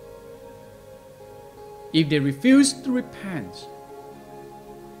 If they refuse to repent,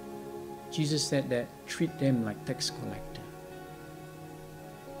 Jesus said that treat them like tax collector.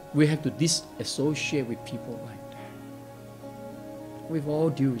 We have to disassociate with people like that. With all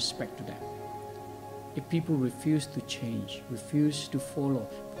due respect to them. If people refuse to change, refuse to follow,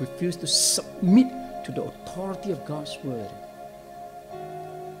 refuse to submit to the authority of God's word,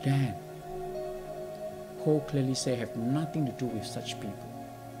 then Paul clearly says, have nothing to do with such people.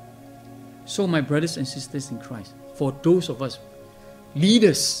 So my brothers and sisters in Christ, for those of us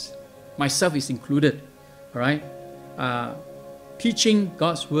leaders, myself is included, all right, teaching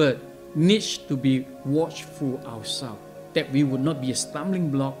God's word needs to be watchful ourselves, that we would not be a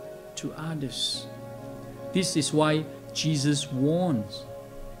stumbling block to others. This is why Jesus warns,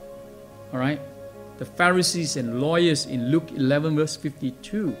 all right, the Pharisees and lawyers in Luke 11 verse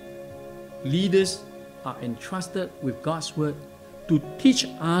 52. Leaders are entrusted with God's word to teach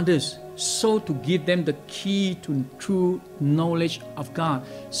others, so to give them the key to true knowledge of God,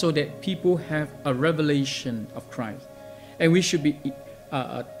 so that people have a revelation of Christ. And we should be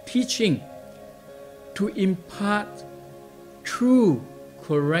teaching to impart true,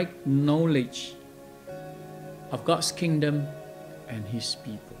 correct knowledge of God's kingdom and His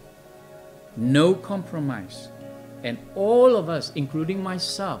people. No compromise. And all of us, including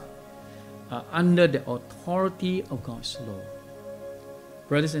myself, are under the authority of God's law.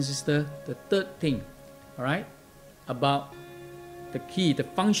 Brothers and sisters, the third thing, all right, about the key, the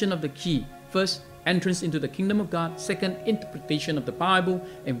function of the key. First, entrance into the kingdom of God. Second, interpretation of the Bible.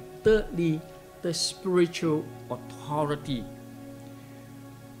 And thirdly, the spiritual authority.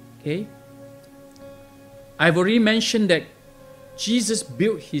 Okay? I've already mentioned that Jesus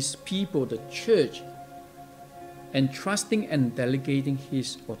built His people, the church, entrusting and delegating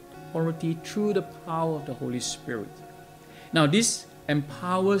His authority through the power of the Holy Spirit. Now, this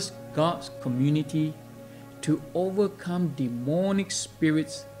empowers God's community to overcome demonic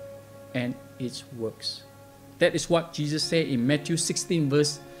spirits and its works. That is what Jesus said in Matthew 16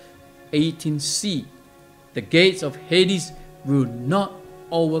 verse 18c. The gates of Hades will not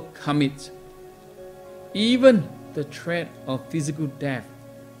overcome it. Even the threat of physical death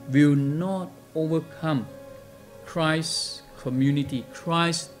will not overcome Christ's community,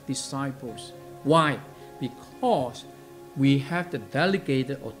 Christ's disciples. Why? Because we have the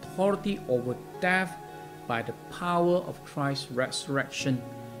delegated authority over death by the power of Christ's resurrection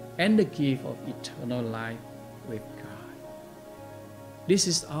and the gift of eternal life with God. This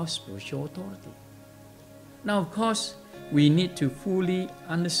is our spiritual authority. Now, of course, we need to fully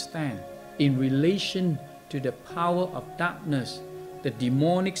understand in relation to the power of darkness, the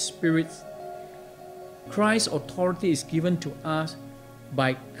demonic spirits, Christ's authority is given to us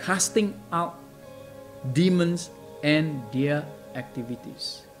by casting out demons and their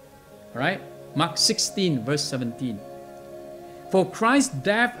activities. Alright? Mark 16 verse 17. For Christ's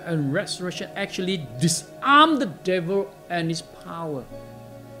death and resurrection actually disarmed the devil and his power.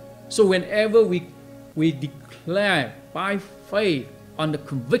 So whenever we declare by faith on the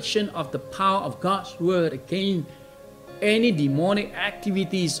conviction of the power of God's word against any demonic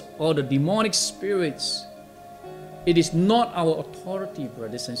activities or the demonic spirits, it is not our authority,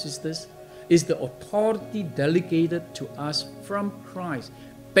 brothers and sisters. It's the authority delegated to us from Christ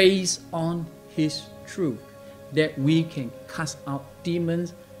based on His truth, that we can cast out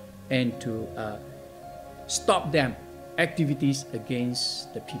demons and to stop them activities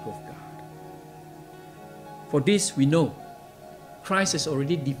against the people of God. For this we know Christ has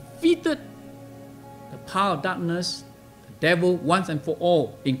already defeated the power of darkness, the devil, once and for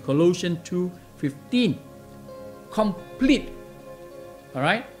all in Colossians 2:15. Complete.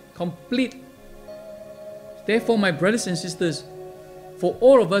 Alright? Complete. Therefore, my brothers and sisters, for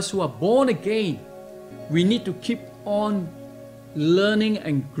all of us who are born again, we need to keep on learning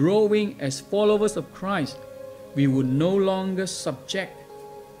and growing as followers of Christ. We will no longer subject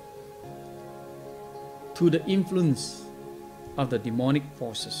to the influence of the demonic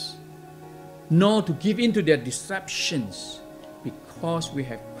forces, nor to give in to their deceptions, because we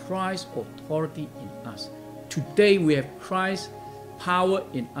have Christ's authority in us. Today we have Christ's power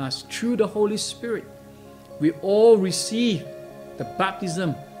in us through the Holy Spirit. We all receive the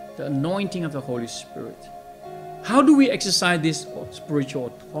baptism, the anointing of the Holy Spirit. How do we exercise this spiritual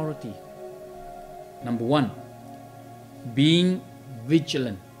authority? Number one, being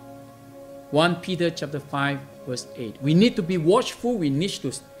vigilant. 1 Peter chapter 5 verse 8. We need to be watchful. We need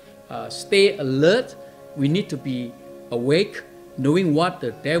to stay alert. We need to be awake, knowing what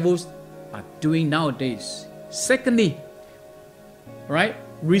the devils are doing nowadays. Secondly, right,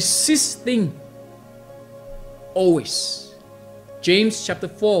 resisting always. James chapter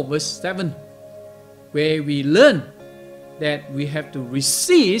 4 verse 7, where we learn that we have to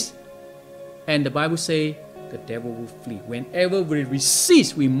resist, and the Bible says the devil will flee. Whenever we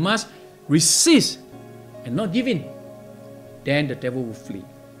resist, we must resist and not give in. Then the devil will flee.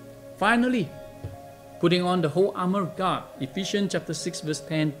 Finally, putting on the whole armor of God. Ephesians chapter 6 verse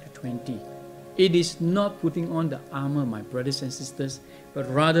 10 to 20. It is not putting on the armor, my brothers and sisters, but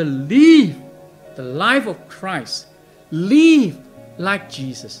rather live the life of Christ. Live like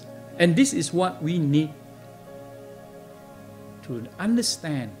Jesus. And this is what we need to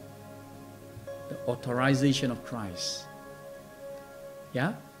understand the authorization of Christ.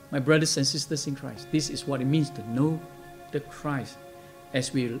 Yeah? My brothers and sisters in Christ, this is what it means to know the Christ.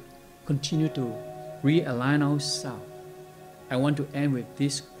 As we continue to realign ourselves, I want to end with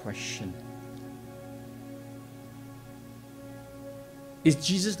this question. Is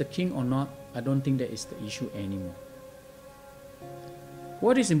Jesus the king or not? I don't think that is the issue anymore.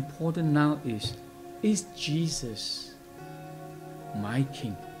 What is important now is Jesus my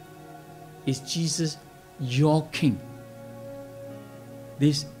king? Is Jesus your king?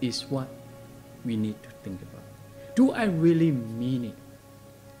 This is what we need to think about. Do I really mean it?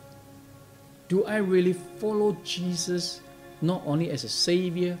 Do I really follow Jesus not only as a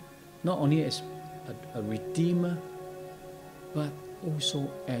savior, not only as a redeemer, but also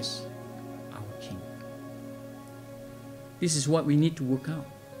as our king? This is what we need to work out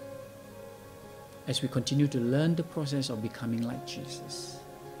as we continue to learn the process of becoming like Jesus.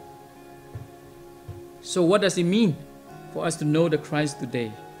 So what does it mean for us to know the Christ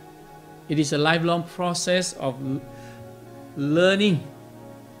today? It is a lifelong process of learning,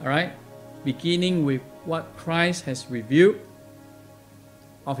 all right? Beginning with what Christ has revealed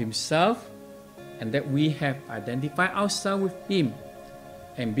of himself, and that we have identified ourselves with him,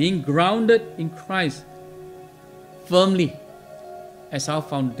 and being grounded in Christ firmly as our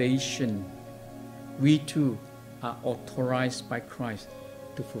foundation, we too are authorized by Christ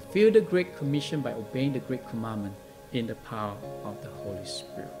to fulfill the Great Commission by obeying the Great Commandment in the power of the Holy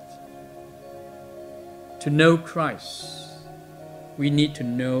Spirit. To know Christ, we need to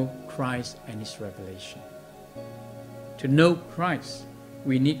know Christ and his revelation. To know Christ,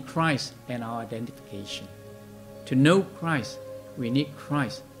 we need Christ and our identification. To know Christ, we need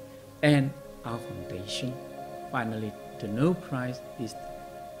Christ and our foundation. Finally, to know Christ is,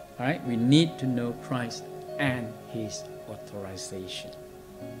 all right, we need to know Christ and his authorization.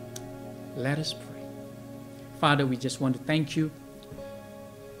 Let us pray. Father, we just want to thank you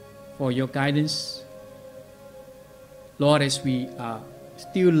for your guidance. Lord, as we are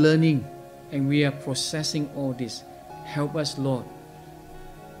still learning and we are processing all this, help us, Lord,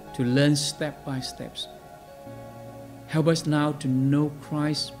 to learn step by step. Help us now to know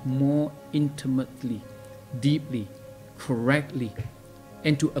Christ more intimately, deeply, correctly,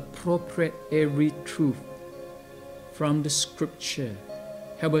 and to appropriate every truth from the scripture.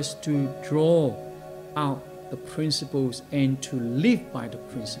 Help us to draw out the principles and to live by the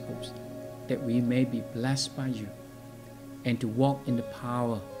principles, that we may be blessed by you and to walk in the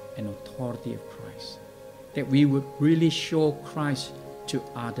power and authority of Christ. That we would really show Christ to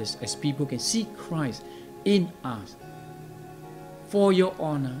others as people can see Christ in us for your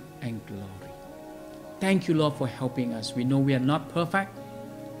honor and glory. Thank you, Lord, for helping us. We know we are not perfect,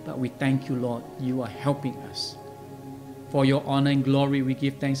 but we thank you, Lord, you are helping us. For your honor and glory, we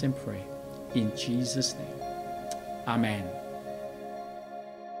give thanks and pray. In Jesus' name, amen.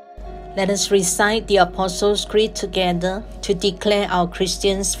 Let us recite the Apostles' Creed together to declare our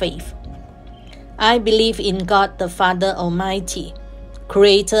Christian faith. I believe in God the Father Almighty,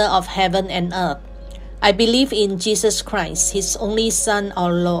 creator of heaven and earth. I believe in Jesus Christ, his only Son,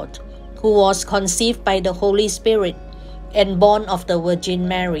 our Lord, who was conceived by the Holy Spirit and born of the Virgin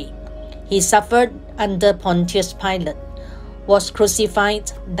Mary. He suffered under Pontius Pilate, was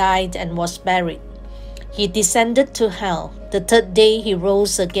crucified, died, and was buried. He descended to hell. The third day he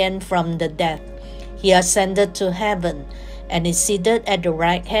rose again from the dead. He ascended to heaven and is seated at the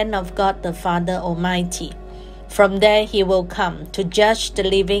right hand of God the Father Almighty. From there he will come to judge the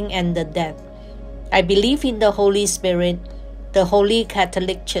living and the dead. I believe in the Holy Spirit, the Holy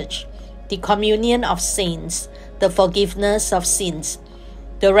Catholic Church, the communion of saints, the forgiveness of sins,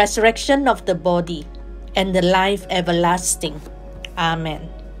 the resurrection of the body, and the life everlasting. Amen.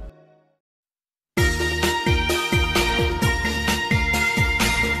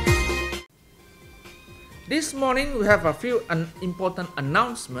 This morning we have a few important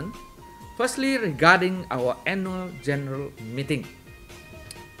announcements. Firstly, regarding our annual general meeting.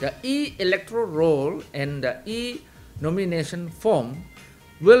 The e-electoral roll and the e-nomination form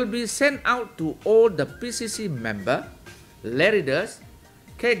will be sent out to all the PCC members, leaders,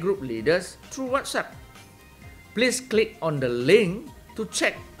 K group leaders through WhatsApp. Please click on the link to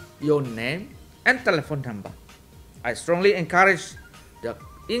check your name and telephone number. I strongly encourage the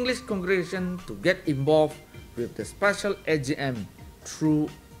English congregation to get involved with the special AGM through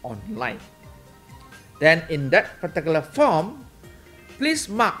online. Then in that particular form, please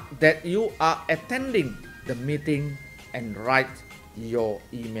mark that you are attending the meeting and write your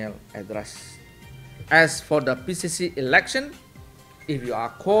email address. As for the PCC election, if you are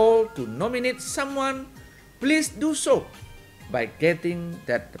called to nominate someone, please do so by getting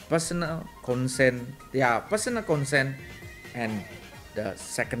that their personal consent and the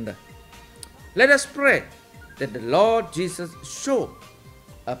seconder. Let us pray that the Lord Jesus show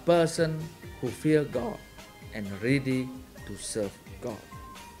a person who fear God and ready to serve God.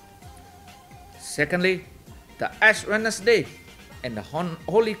 Secondly, the Ash Wednesday and the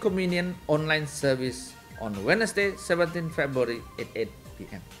Holy Communion online service on Wednesday, 17 February at 8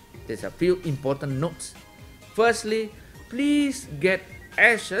 p.m. There's a few important notes. Firstly, please get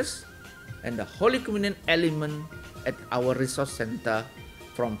ashes and the Holy Communion element at our resource center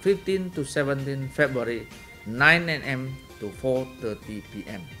from 15 to 17 February, 9 a.m. to 4:30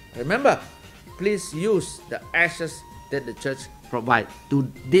 p.m. Remember, please use the ashes that the church provide. Do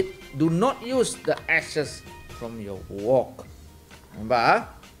not use the ashes from your walk. Remember,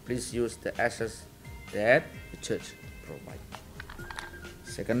 please use the ashes that the church provide.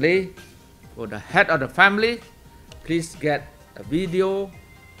 Secondly, for the head of the family, please get a video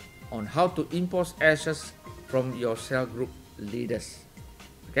on how to impose ashes from your cell group leaders.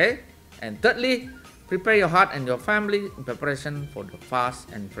 Okay? And thirdly, prepare your heart and your family in preparation for the fast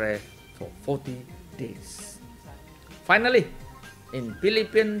and prayer for 40 days. Finally, in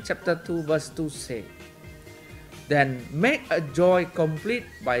Philippians chapter 2 verse 2 say, then make a joy complete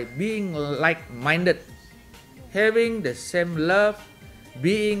by being like-minded, having the same love,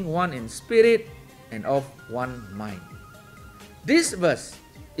 being one in spirit and of one mind. This verse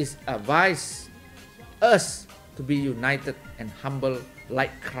is advise us to be united and humble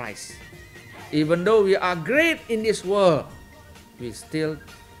like Christ. Even though we are great in this world, we still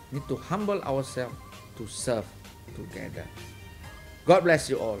need to humble ourselves to serve together. God bless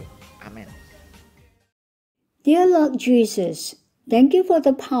you all. Amen. Dear Lord Jesus, thank you for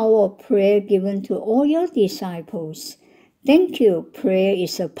the power of prayer given to all your disciples. Thank you. Prayer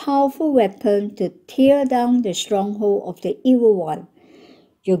is a powerful weapon to tear down the stronghold of the evil one.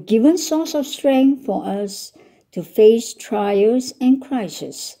 Your given source of strength for us to face trials and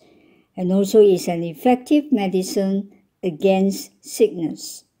crises, and also is an effective medicine against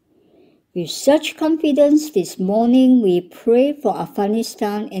sickness. With such confidence this morning, we pray for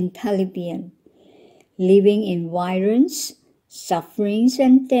Afghanistan and Taliban, living in violence, sufferings,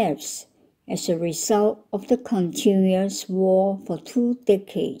 and deaths as a result of the continuous war for 2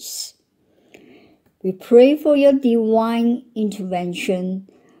 decades. We pray for your divine intervention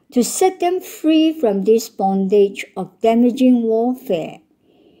to set them free from this bondage of damaging warfare,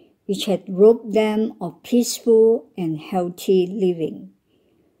 which had robbed them of peaceful and healthy living.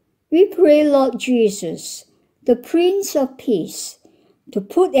 We pray, Lord Jesus, the Prince of Peace, to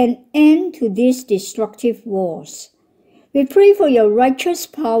put an end to these destructive wars. We pray for your righteous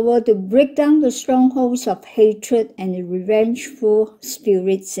power to break down the strongholds of hatred and the revengeful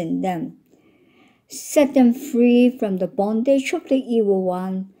spirits in them. Set them free from the bondage of the evil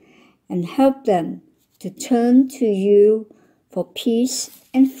one and help them to turn to you for peace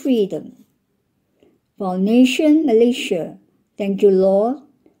and freedom. For our nation, Malaysia, thank you, Lord.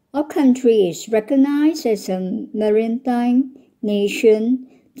 Our country is recognized as a maritime nation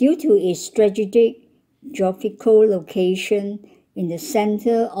due to its strategic geographical location in the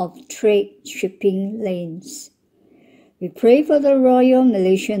center of trade shipping lanes. We pray for the Royal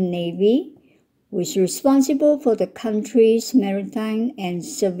Malaysian Navy, who is responsible for the country's maritime and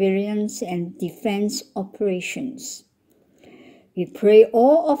surveillance and defense operations. We pray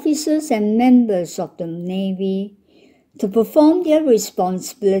all officers and members of the Navy to perform their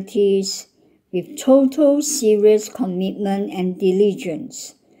responsibilities with total serious commitment and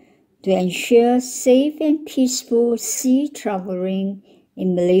diligence to ensure safe and peaceful sea traveling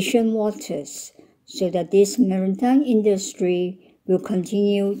in Malaysian waters so that this maritime industry will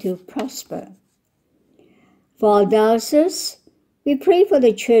continue to prosper. For our diocese, we pray for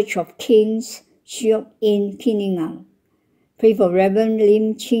the Church of Kings, Siok in Penang. Pray for Reverend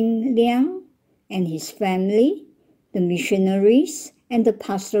Lim Ching Liang and his family, the missionaries and the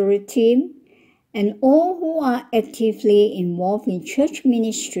pastoral team, and all who are actively involved in church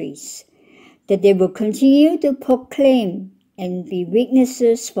ministries, that they will continue to proclaim and be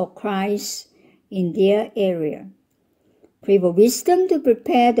witnesses for Christ in their area. Pray for wisdom to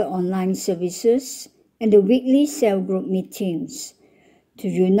prepare the online services and the weekly cell group meetings, to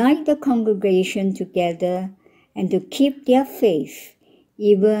unite the congregation together and to keep their faith,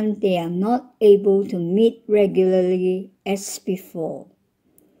 even they are not able to meet regularly as before.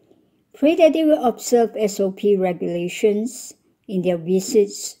 Pray that they will observe SOP regulations in their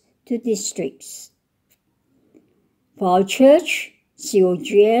visits to districts. For our church,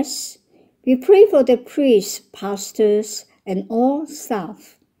 COGS, we pray for the priests, pastors, and all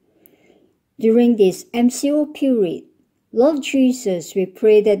staff. During this MCO period, Lord Jesus, we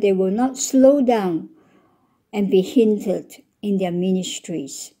pray that they will not slow down and be hindered in their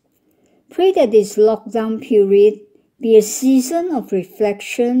ministries. Pray that this lockdown period be a season of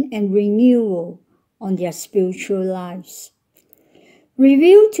reflection and renewal on their spiritual lives.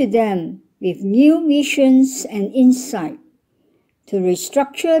 Reveal to them with new visions and insight to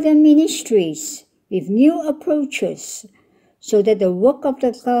restructure their ministries with new approaches so that the work of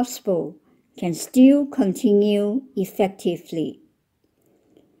the gospel can still continue effectively.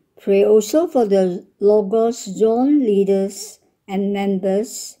 Pray also for the Logos Zone leaders and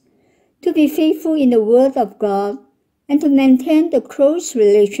members to be faithful in the Word of God and to maintain the close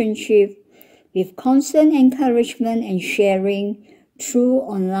relationship with constant encouragement and sharing through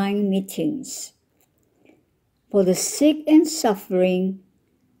online meetings. For the sick and suffering,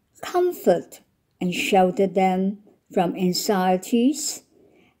 comfort and shelter them from anxieties,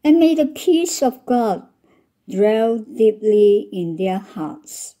 and may the peace of God dwell deeply in their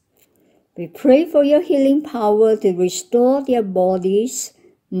hearts. We pray for your healing power to restore their bodies,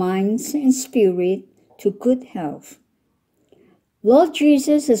 minds, and spirit to good health. Lord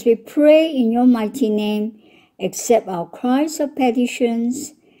Jesus, as we pray in your mighty name, accept our cries of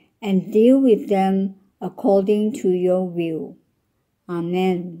petitions and deal with them according to your will.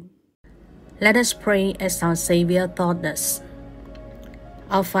 Amen. Let us pray as our Savior taught us.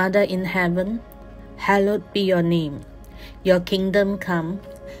 Our Father in heaven, hallowed be your name. Your kingdom come,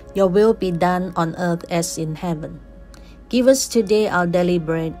 your will be done on earth as in heaven. Give us today our daily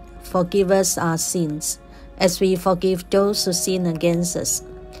bread. Forgive us our sins, as we forgive those who sin against us.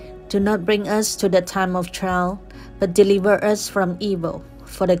 Do not bring us to the time of trial, but deliver us from evil.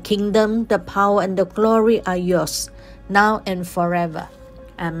 For the kingdom, the power, and the glory are yours, now and forever.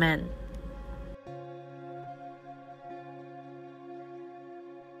 Amen.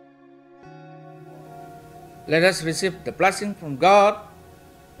 Let us receive the blessing from God.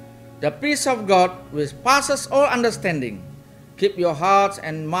 The peace of God, which passes all understanding, keep your hearts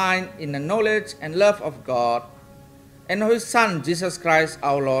and mind in the knowledge and love of God and of His Son, Jesus Christ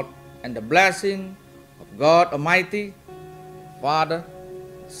our Lord, and the blessing of God Almighty, Father,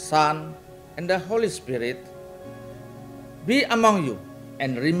 Son, and the Holy Spirit be among you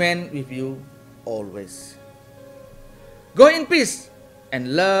and remain with you always. Go in peace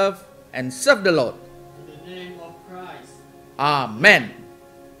and love and serve the Lord. In the name of Christ. Amen.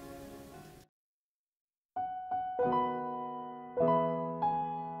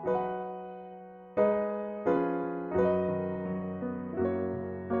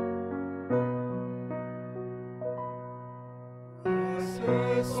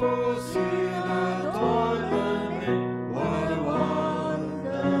 Jesus,